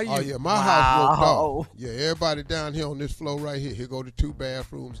through? How you? Oh, yeah, my house roped off. Yeah, everybody down here on this floor right here. Here go the 2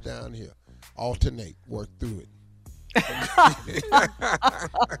 bathrooms down here. Alternate. Work through it.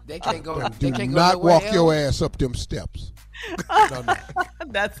 They can't go. Do they can't not go walk else. your ass up them steps. No.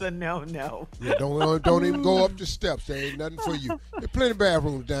 That's a no. Yeah, don't even go up the steps. There ain't nothing for you. There's plenty of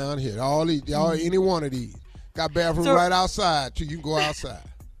bathrooms down here. Any one of these. Got bathroom right outside too. You can go outside.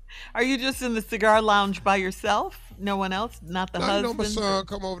 Are you just in the cigar lounge by yourself? No one else? Not the husband? You know my son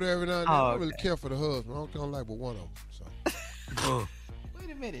come over there every now and then. Oh, I don't really care for the husband. I don't like but one of them. So.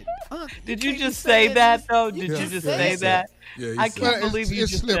 Wait a minute. Did you just say that though? Did you just say that? Yeah, I can't believe you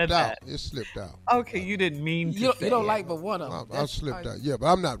just slipped said out. that. It slipped out. Okay, you didn't mean to. You say don't it. like but one of them. I slipped out. Yeah, but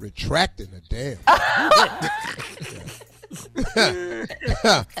I'm not retracting a damn.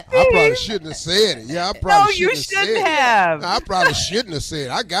 I probably shouldn't have said it. Yeah, I probably shouldn't have. I probably shouldn't have said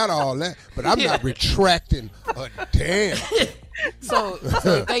it. I got all that, but I'm not retracting a damn. So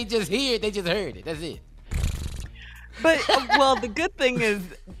if they just hear it, they just heard it. That's it. But the good thing is,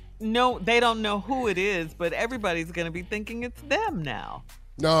 no, they don't know who it is, but everybody's going to be thinking it's them now.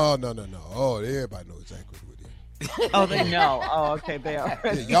 No. Oh, everybody knows exactly who it is. Oh, they know. Oh, okay, they are.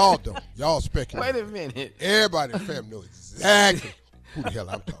 Yeah, y'all don't. Y'all speculate. Wait a minute. Everybody in the family knows exactly who the hell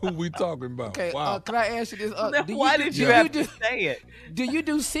I'm talking about. Who we talking about? Okay, Wow. can I ask you this? Why did you have to say it? Do you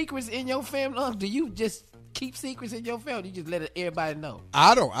do secrets in your family? Do you just keep secrets in your family? You just let everybody know?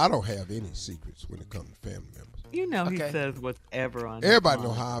 I don't have any secrets when it comes to family members. You know, he says whatever on. Everybody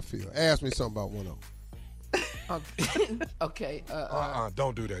know how I feel. Ask me something about one of them. Okay.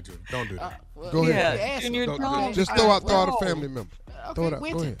 Don't do that, Junior. Don't do that. Go ahead. Yeah, Junior, Just throw out a family member. Okay, Throw it out. Go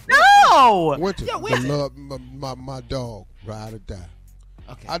Winter. ahead. No. Winter. Yeah, Winter. Love my dog. Ride or die.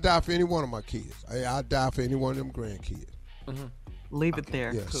 Okay. I die for any one of my kids. I die for any one of them grandkids. Mm-hmm. Leave it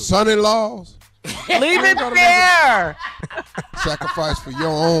there. Yeah. Son-in-laws. Leave it there. Sacrifice for your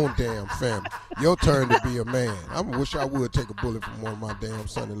own damn family. Your turn to be a man. I wish I would take a bullet from one of my damn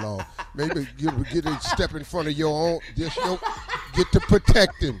son-in-law. Maybe get a step in front of your own. Get to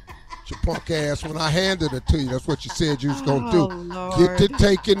protect him. Your punk ass when I handed it to you. That's what you said you was gonna do. Lord. Get to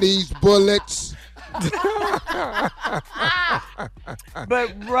taking these bullets.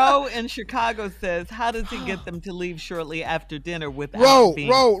 But Ro in Chicago says, how does he get them to leave shortly after dinner without Ro, being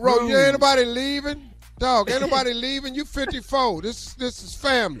you ain't rude? nobody leaving? Dog, ain't nobody leaving. You 54. This is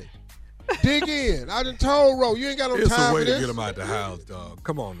family. Dig in. I done told Ro, you ain't got no It's time a way for to this. get him out the house, dog.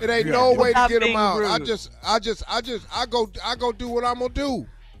 Come on, man. It ain't You no gotta way get to get him being out. rude. I go do what I'm gonna do.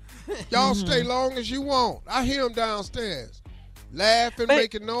 Y'all stay long as you want. I hear him downstairs, laughing,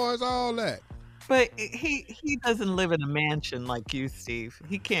 making noise, all that. But he doesn't live in a mansion like you, Steve.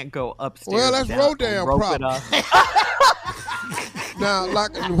 He can't go upstairs. Well, that's Ro damn problem. Now,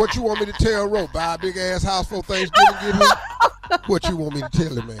 like, what you want me to tell Ro? Buy a big ass house for Thanksgiving, get him? What you want me to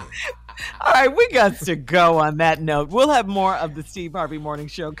tell him, man? All right, we got to go on that note. We'll have more of the Steve Harvey Morning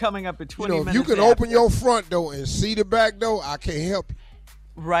Show coming up at 20 minutes. If you can open your front door and see the back door, I can't help you.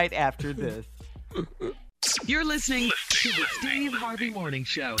 Right after this. You're listening to the Steve Harvey Morning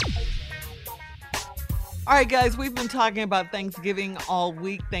Show. All right, guys, we've been talking about Thanksgiving all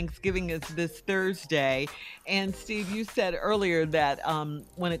week. Thanksgiving is this Thursday. And, Steve, you said earlier that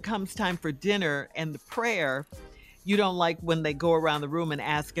when it comes time for dinner and the prayer, you don't like when they go around the room and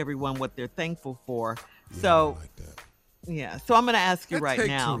ask everyone what they're thankful for. Yeah, So, I don't like that. yeah. So I'm going to ask you That right take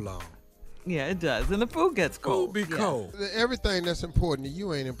now. too long. Yeah, it does. And the food gets cold. Food be Yeah. cold. Everything that's important to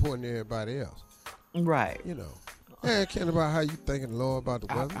you ain't important to everybody else. Right. You know. Man, caring about how you thinking, Lord, about the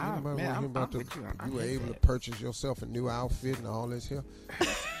weather. You were able to purchase yourself a new outfit and all this here. I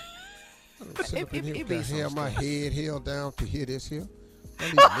don't sit up in here, have my head held down to hear this here.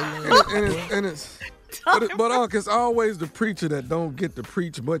 And But Unc, it's always the preacher that don't get to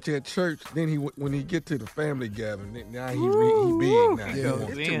preach much at church. Then when he get to the family gathering, now he big now. Yeah,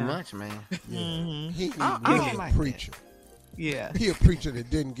 it's too much, man. Yeah. He's I a like preacher. Yeah. He a preacher that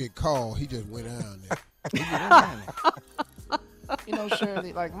didn't get called. He just went down there. You know,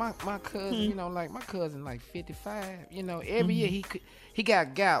 Shirley, like my cousin, you know, like my cousin, like 55. You know, every year he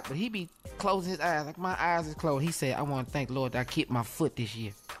got gout, but he be closing his eyes. Like my eyes is closed. He said, "I want to thank Lord that I kept my foot this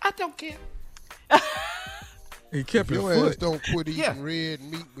year." I don't care. He kept your foot. ass don't quit eating red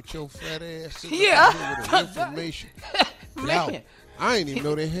meat with your fat ass. Sitting Yeah. up here with inflammation. Gout. Man. I ain't even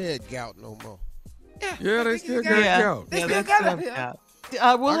know they had gout no more. Yeah, they still got gout. They still got it.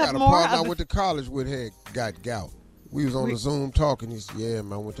 We'll I have got a more. partner I went to college with got gout. We was on the Zoom talking. He said, "Yeah,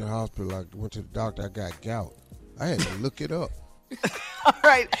 man, I went to the hospital. I went to the doctor. I got gout." I had to look it up. All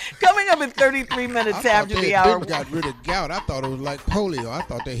right, coming up in 33 minutes after the hour. They got rid of gout. I thought it was like polio. I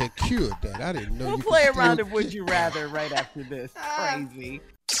thought they had cured that. I didn't know. We'll you play could a round still of Would You Rather right after this. Crazy.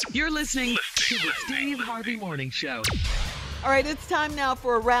 You're listening to the Steve Harvey Morning Show. All right, it's time now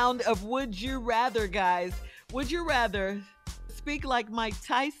for a round of Would You Rather, guys. Would you rather speak like Mike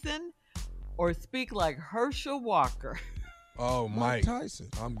Tyson or speak like Herschel Walker? Oh, Mike Tyson.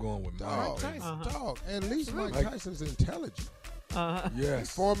 I'm going with Mike. Dog. At least Mike Tyson's intelligent. Yes. He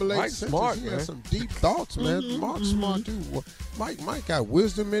formulates Mike's sentences. smart, He man. has some deep thoughts, man. Mark's smart too. Well, Mike got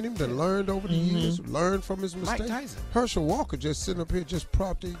wisdom in him that learned over the years, learned from his mistakes. Tyson. Herschel Walker just sitting up here just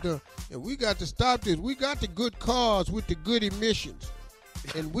propped it done. And we got to stop this. We got the good cars with the good emissions.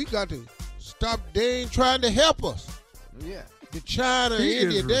 And we got to stop. They ain't trying to help us. Yeah. The China, He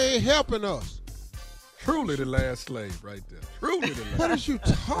India, is- they ain't helping us. Truly the last slave right there. Truly the last. What is you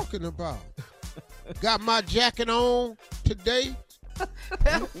talking about? Got my jacket on today? What?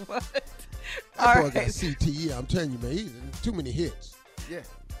 That boy All got right. CTE. I'm telling you, man. He's too many hits.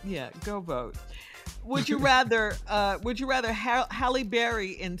 Yeah, go vote. Would you rather? Halle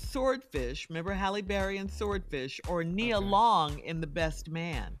Berry in Swordfish? Remember Halle Berry in Swordfish, or Nia Long in The Best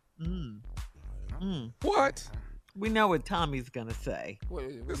Man? What? We know what Tommy's gonna say.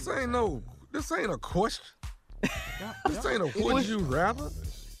 This ain't a question. This ain't a would you rather.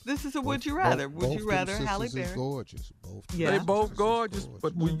 This is a Would You Rather. Both Would you rather them Halle sisters is Berry? gorgeous. Both. Yeah. They both gorgeous,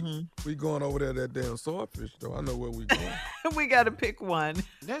 but we going over there that damn swordfish though. I know where we going. We got to pick one.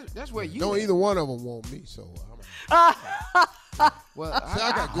 That's where you. Don't either one of them want me, so Well, see,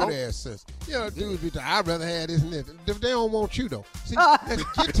 I got good ass sense. You know, dudes be like, I'd rather have this and that. They don't want you though. See, let's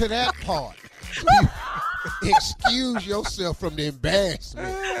get to that part. Excuse yourself from the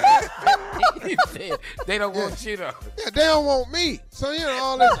embarrassment. They don't want you though. Yeah, they don't want me. So, you know,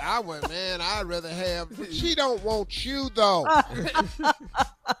 all this, I'd rather have. She don't want you, though.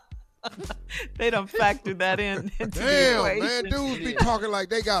 They don't factor that in into the Damn, equation. man. Dudes be talking like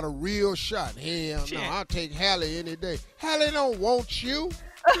they got a real shot. Hell no, I'll take Halle any day. Halle don't want you.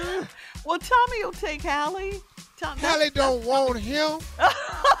 Well, Tommy will take Halle. Halle don't want him.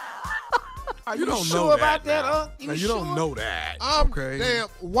 Are You you don't sure know about that, that, now. Now, you don't know that. I'm okay. damn.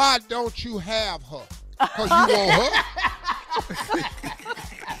 Why don't you have her? Because you want her?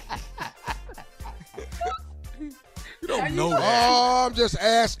 You don't know that. Oh, I'm just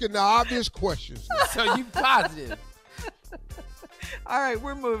asking the obvious questions. So you positive? All right,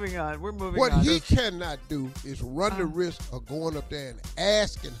 we're moving on. What he cannot do is run the risk of going up there and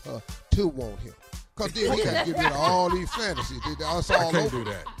asking her to want him. Because then he got to get rid of all these fantasies. That's all I can't over.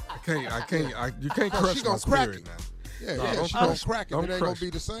 do that. You can't She crush my gonna crack spirit it. now. Yeah, No, yeah, don't she gonna crush- crack it. don't It ain't gonna crush be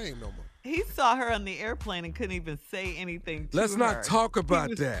it. the same no more. He saw her on the airplane and couldn't even say anything to Let's not her. talk He about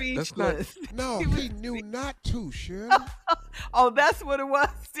was that. Let's not- speechless. No, he knew not to, Shirley. Oh, that's what it was,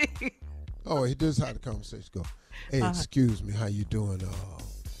 Steve. Oh, this is how the conversation go. Hey, excuse me, how you doing?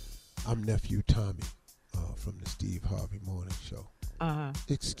 I'm nephew Tommy from the Steve Harvey Morning Show.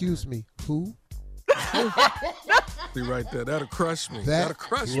 Excuse me, who? See right there, that'll crush me. That That'll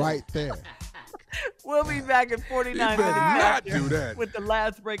crush me. right there. We'll be back in 49 You better minutes not do that. with the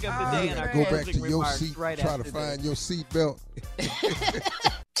last break of the day and our Go back closing to your remarks seat, right try after to this. find your seat belt.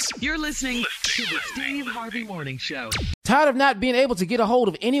 You're listening to the Steve Harvey Morning Show. Tired of not being able to get a hold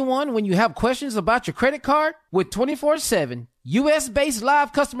of anyone when you have questions about your credit card? With 24/7 U.S.-based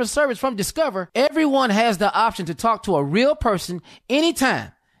live customer service from Discover, everyone has the option to talk to a real person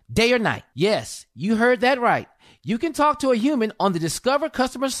anytime, day or night. Yes, you heard that right. You can talk to a human on the Discover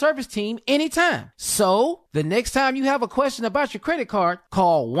customer service team anytime. So, the next time you have a question about your credit card,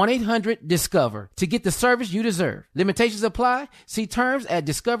 call 1-800-DISCOVER to get the service you deserve. Limitations apply. See terms at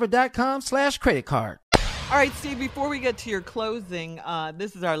discover.com/credit card. All right, Steve, before we get to your closing,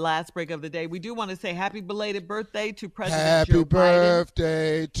 this is our last break of the day. We do want to say happy belated birthday to President Joe Biden. Happy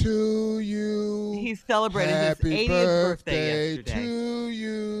birthday to you. He celebrated his 80th birthday yesterday. To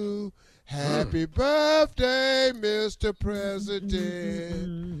you. Happy birthday, Mr.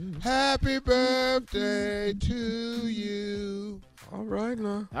 President. Happy birthday to you. All right,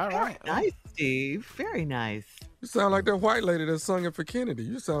 now. All right. Nice, Steve. Very nice. You sound like that white lady that sung it for Kennedy.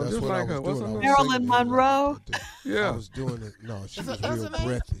 You sound That's just what like her. What's her name? Marilyn Monroe? Yeah. I was doing it. No, she was real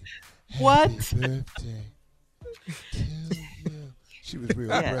breathy. What? Happy birthday to you. She was real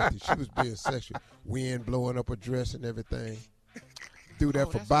breathy. She was being sexual. Wind blowing up her dress and everything. Do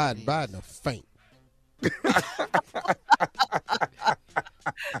that for Biden. Biden a faint.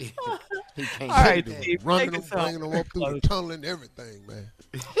 He can't. All right, do that. Steve, Running take them, us bringing them up through the tunnel and everything, man.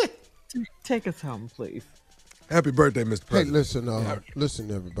 Take us home, please. Happy birthday, Mr. Hey, President.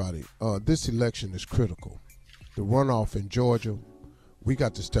 listen, everybody. This election is critical. The runoff in Georgia, we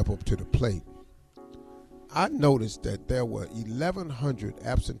got to step up to the plate. I noticed that there were 1,100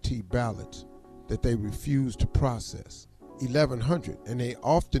 absentee ballots that they refused to process. 1,100, and they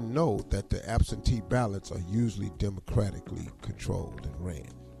often know that the absentee ballots are usually democratically controlled and ran.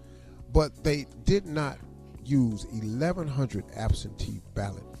 But they did not use 1,100 absentee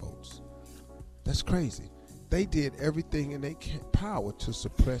ballot votes. That's crazy. They did everything in their power to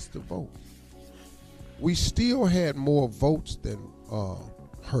suppress the vote. We still had more votes than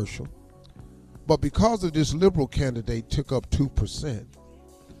Herschel, but because of this liberal candidate took up 2%,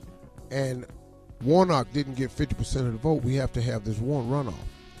 and Warnock didn't get 50% of the vote, we have to have this one runoff.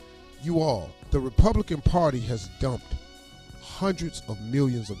 You all, the Republican Party has dumped hundreds of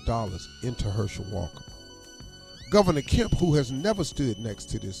millions of dollars into Herschel Walker. Governor Kemp, who has never stood next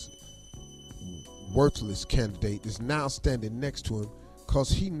to this worthless candidate, is now standing next to him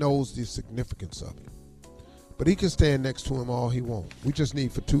because he knows the significance of it. But he can stand next to him all he wants. We just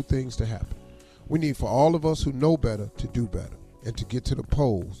need for two things to happen. We need for all of us who know better to do better and to get to the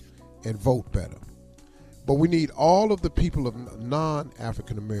polls and vote better. But we need all of the people of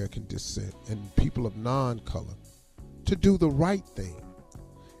non-African American descent and people of non-color to do the right thing.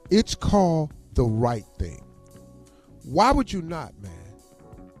 It's called the right thing. Why would you not, man?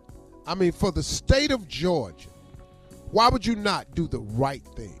 I mean, for the state of Georgia, why would you not do the right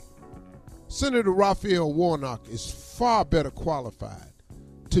thing? Senator Raphael Warnock is far better qualified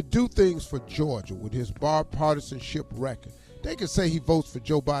to do things for Georgia with his bipartisanship record. They can say he votes for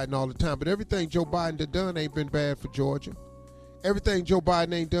Joe Biden all the time, but everything Joe Biden has done ain't been bad for Georgia. Everything Joe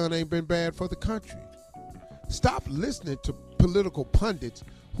Biden ain't done ain't been bad for the country. Stop listening to political pundits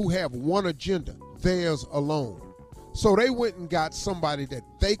who have one agenda, theirs alone. So they went and got somebody that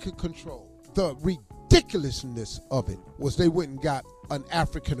they could control. The ridiculousness of it was they went and got an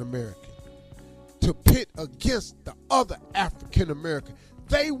African American to pit against the other African American.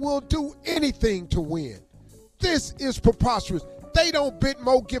 They will do anything to win. This is preposterous. They don't bit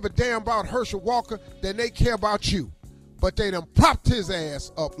more give a damn about Herschel Walker than they care about you. But they done propped his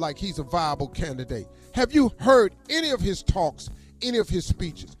ass up like he's a viable candidate. Have you heard any of his talks, any of his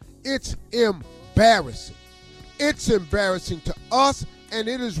speeches? It's embarrassing. It's embarrassing to us, and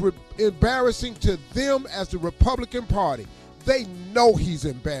it is embarrassing to them as the Republican Party. They know he's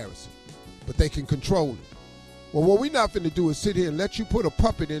embarrassing, but they can control it. Well, what we're not finna do is sit here and let you put a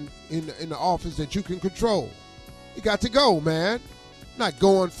puppet in the office that you can control. You got to go, man. Not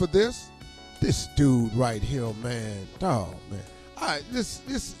going for this. This dude right here, man. Oh, man. All right, this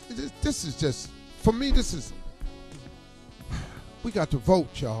is just, for me, this is, we got to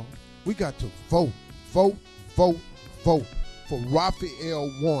vote, y'all. We got to vote for Raphael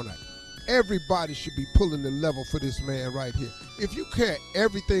Warnock. Everybody should be pulling the level for this man right here. If you care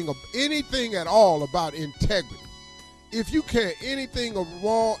anything at all about integrity, if you care anything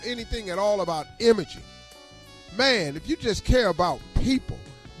at all about imaging, man, if you just care about people,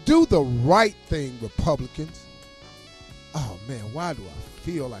 do the right thing, Republicans. Oh, man, why do I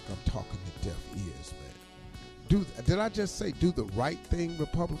feel like I'm talking to deaf ears, man? Did I just say do the right thing,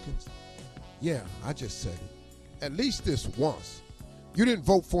 Republicans? Yeah, I just said it. At least this once. You didn't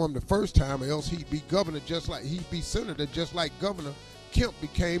vote for him the first time, or else he'd be senator just like Governor Kemp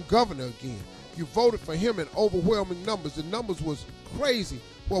became governor again. You voted for him in overwhelming numbers. The numbers was crazy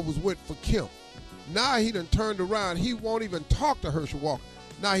what was went for Kemp. Now he done turned around. He won't even talk to Herschel Walker.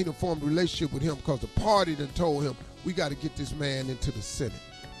 Now he done formed a relationship with him because the party done told him, we got to get this man into the Senate.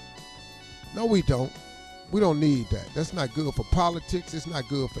 No, we don't. We don't need that. That's not good for politics. It's not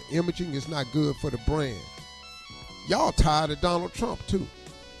good for imaging. It's not good for the brand. Y'all tired of Donald Trump, too.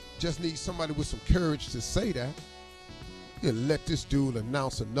 Just need somebody with some courage to say that. You let this dude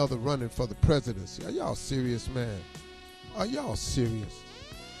announce another running for the presidency. Are y'all serious, man? Are y'all serious?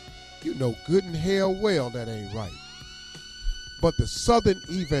 You know good and hell well that ain't right. But the Southern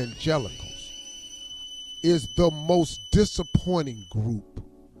evangelicals is the most disappointing group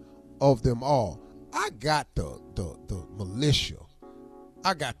of them all. I got the militia.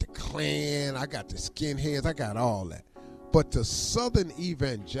 I got the Klan. I got the skinheads. I got all that. But the Southern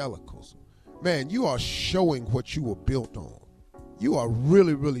evangelicals, man, you are showing what you were built on. You are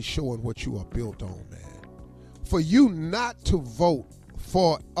really, really showing what you are built on, man. For you not to vote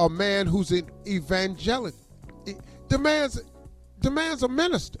for a man who's an evangelical, the man's a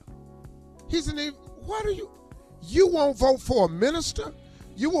minister. What are you won't vote for a minister?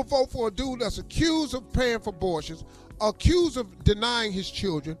 You will vote for a dude that's accused of paying for abortions, accused of denying his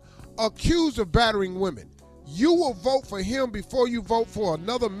children, accused of battering women. You will vote for him before you vote for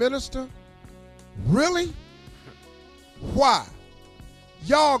another minister? Really? Why?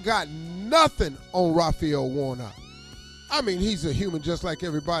 Y'all got nothing on Raphael Warnock. I mean, he's a human just like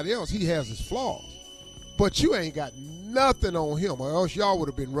everybody else. He has his flaws. But you ain't got nothing on him, or else y'all would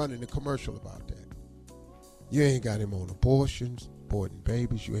have been running a commercial about that. You ain't got him on abortions, aborting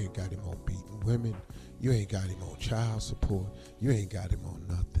babies. You ain't got him on beating women. You ain't got him on child support. You ain't got him on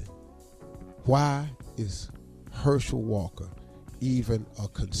nothing. Why is Herschel Walker even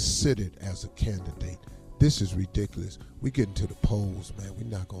considered as a candidate? This is ridiculous. We getting to the polls, man. We're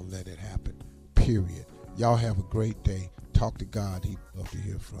not going to let it happen, period. Y'all have a great day. Talk to God. He'd love to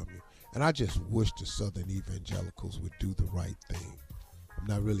hear from you. And I just wish the Southern evangelicals would do the right thing. I'm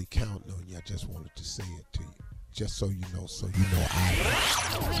not really counting on you. I just wanted to say it to you. Just so you know I am.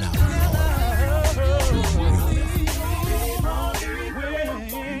 Now we are.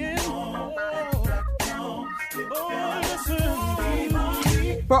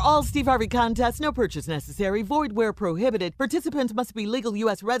 For all Steve Harvey contests, no purchase necessary, void where prohibited. Participants must be legal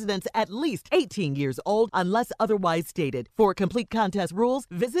U.S. residents at least 18 years old unless otherwise stated. For complete contest rules,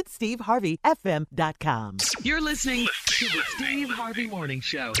 visit SteveHarveyFM.com. You're listening to the Steve Harvey Morning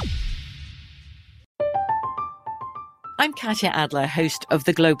Show. I'm Katya Adler, host of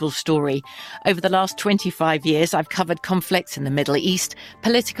The Global Story. Over the last 25 years, I've covered conflicts in the Middle East,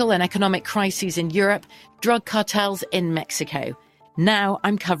 political and economic crises in Europe, drug cartels in Mexico. Now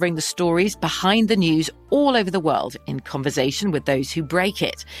I'm covering the stories behind the news all over the world in conversation with those who break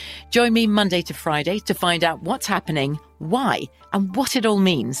it. Join me Monday to Friday to find out what's happening, why, and what it all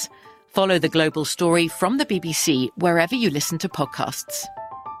means. Follow The Global Story from the BBC wherever you listen to podcasts.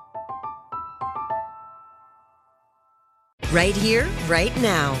 Right here, right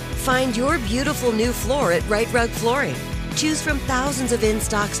now. Find your beautiful new floor at Right Rug Flooring. Choose from thousands of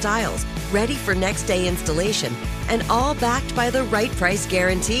in-stock styles, ready for next day installation, and all backed by the right price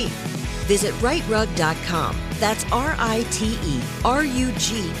guarantee. Visit rightrug.com. That's RITERUG.com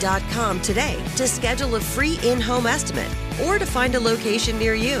today to schedule a free in-home estimate or to find a location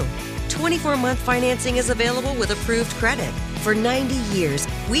near you. 24-month financing is available with approved credit. For 90 years,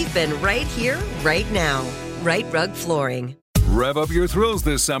 we've been right here, right now. Right Rug Flooring. Rev up your thrills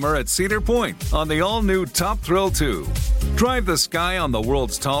this summer at Cedar Point on the all-new Top Thrill 2. Drive the sky on the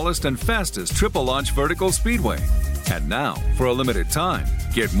world's tallest and fastest triple-launch vertical speedway. And now, for a limited time,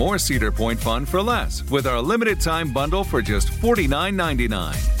 get more Cedar Point fun for less with our limited-time bundle for just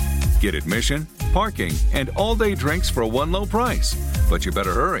 $49.99. Get admission, parking, and all-day drinks for one low price. But you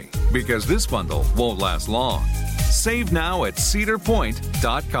better hurry, because this bundle won't last long. Save now at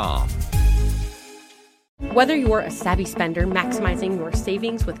cedarpoint.com. Whether you're a savvy spender maximizing your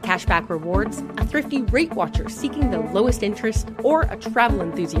savings with cashback rewards, a thrifty rate watcher seeking the lowest interest, or a travel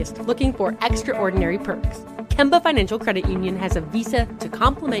enthusiast looking for extraordinary perks, Kemba Financial Credit Union has a visa to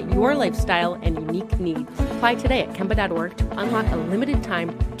complement your lifestyle and unique needs. Apply today at Kemba.org to unlock a limited time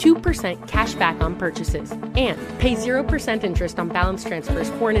 2% cash back on purchases and pay 0% interest on balance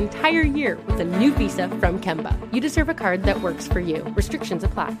transfers for an entire year with a new visa from Kemba. You deserve a card that works for you. Restrictions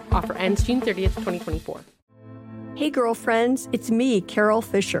apply. Offer ends June 30th, 2024. Hey girlfriends, it's me, Carol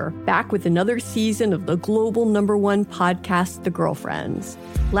Fisher, back with another season of the global #1 podcast, The Girlfriends.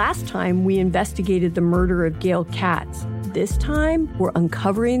 Last time, we investigated the murder of Gail Katz. This time, we're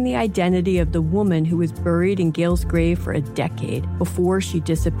uncovering the identity of the woman who was buried in Gail's grave for a decade before she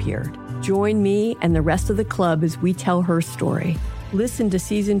disappeared. Join me and the rest of the club as we tell her story. Listen to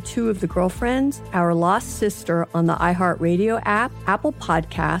Season 2 of The Girlfriends, Our Lost Sister on the iHeartRadio app, Apple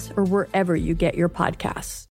Podcasts, or wherever you get your podcasts.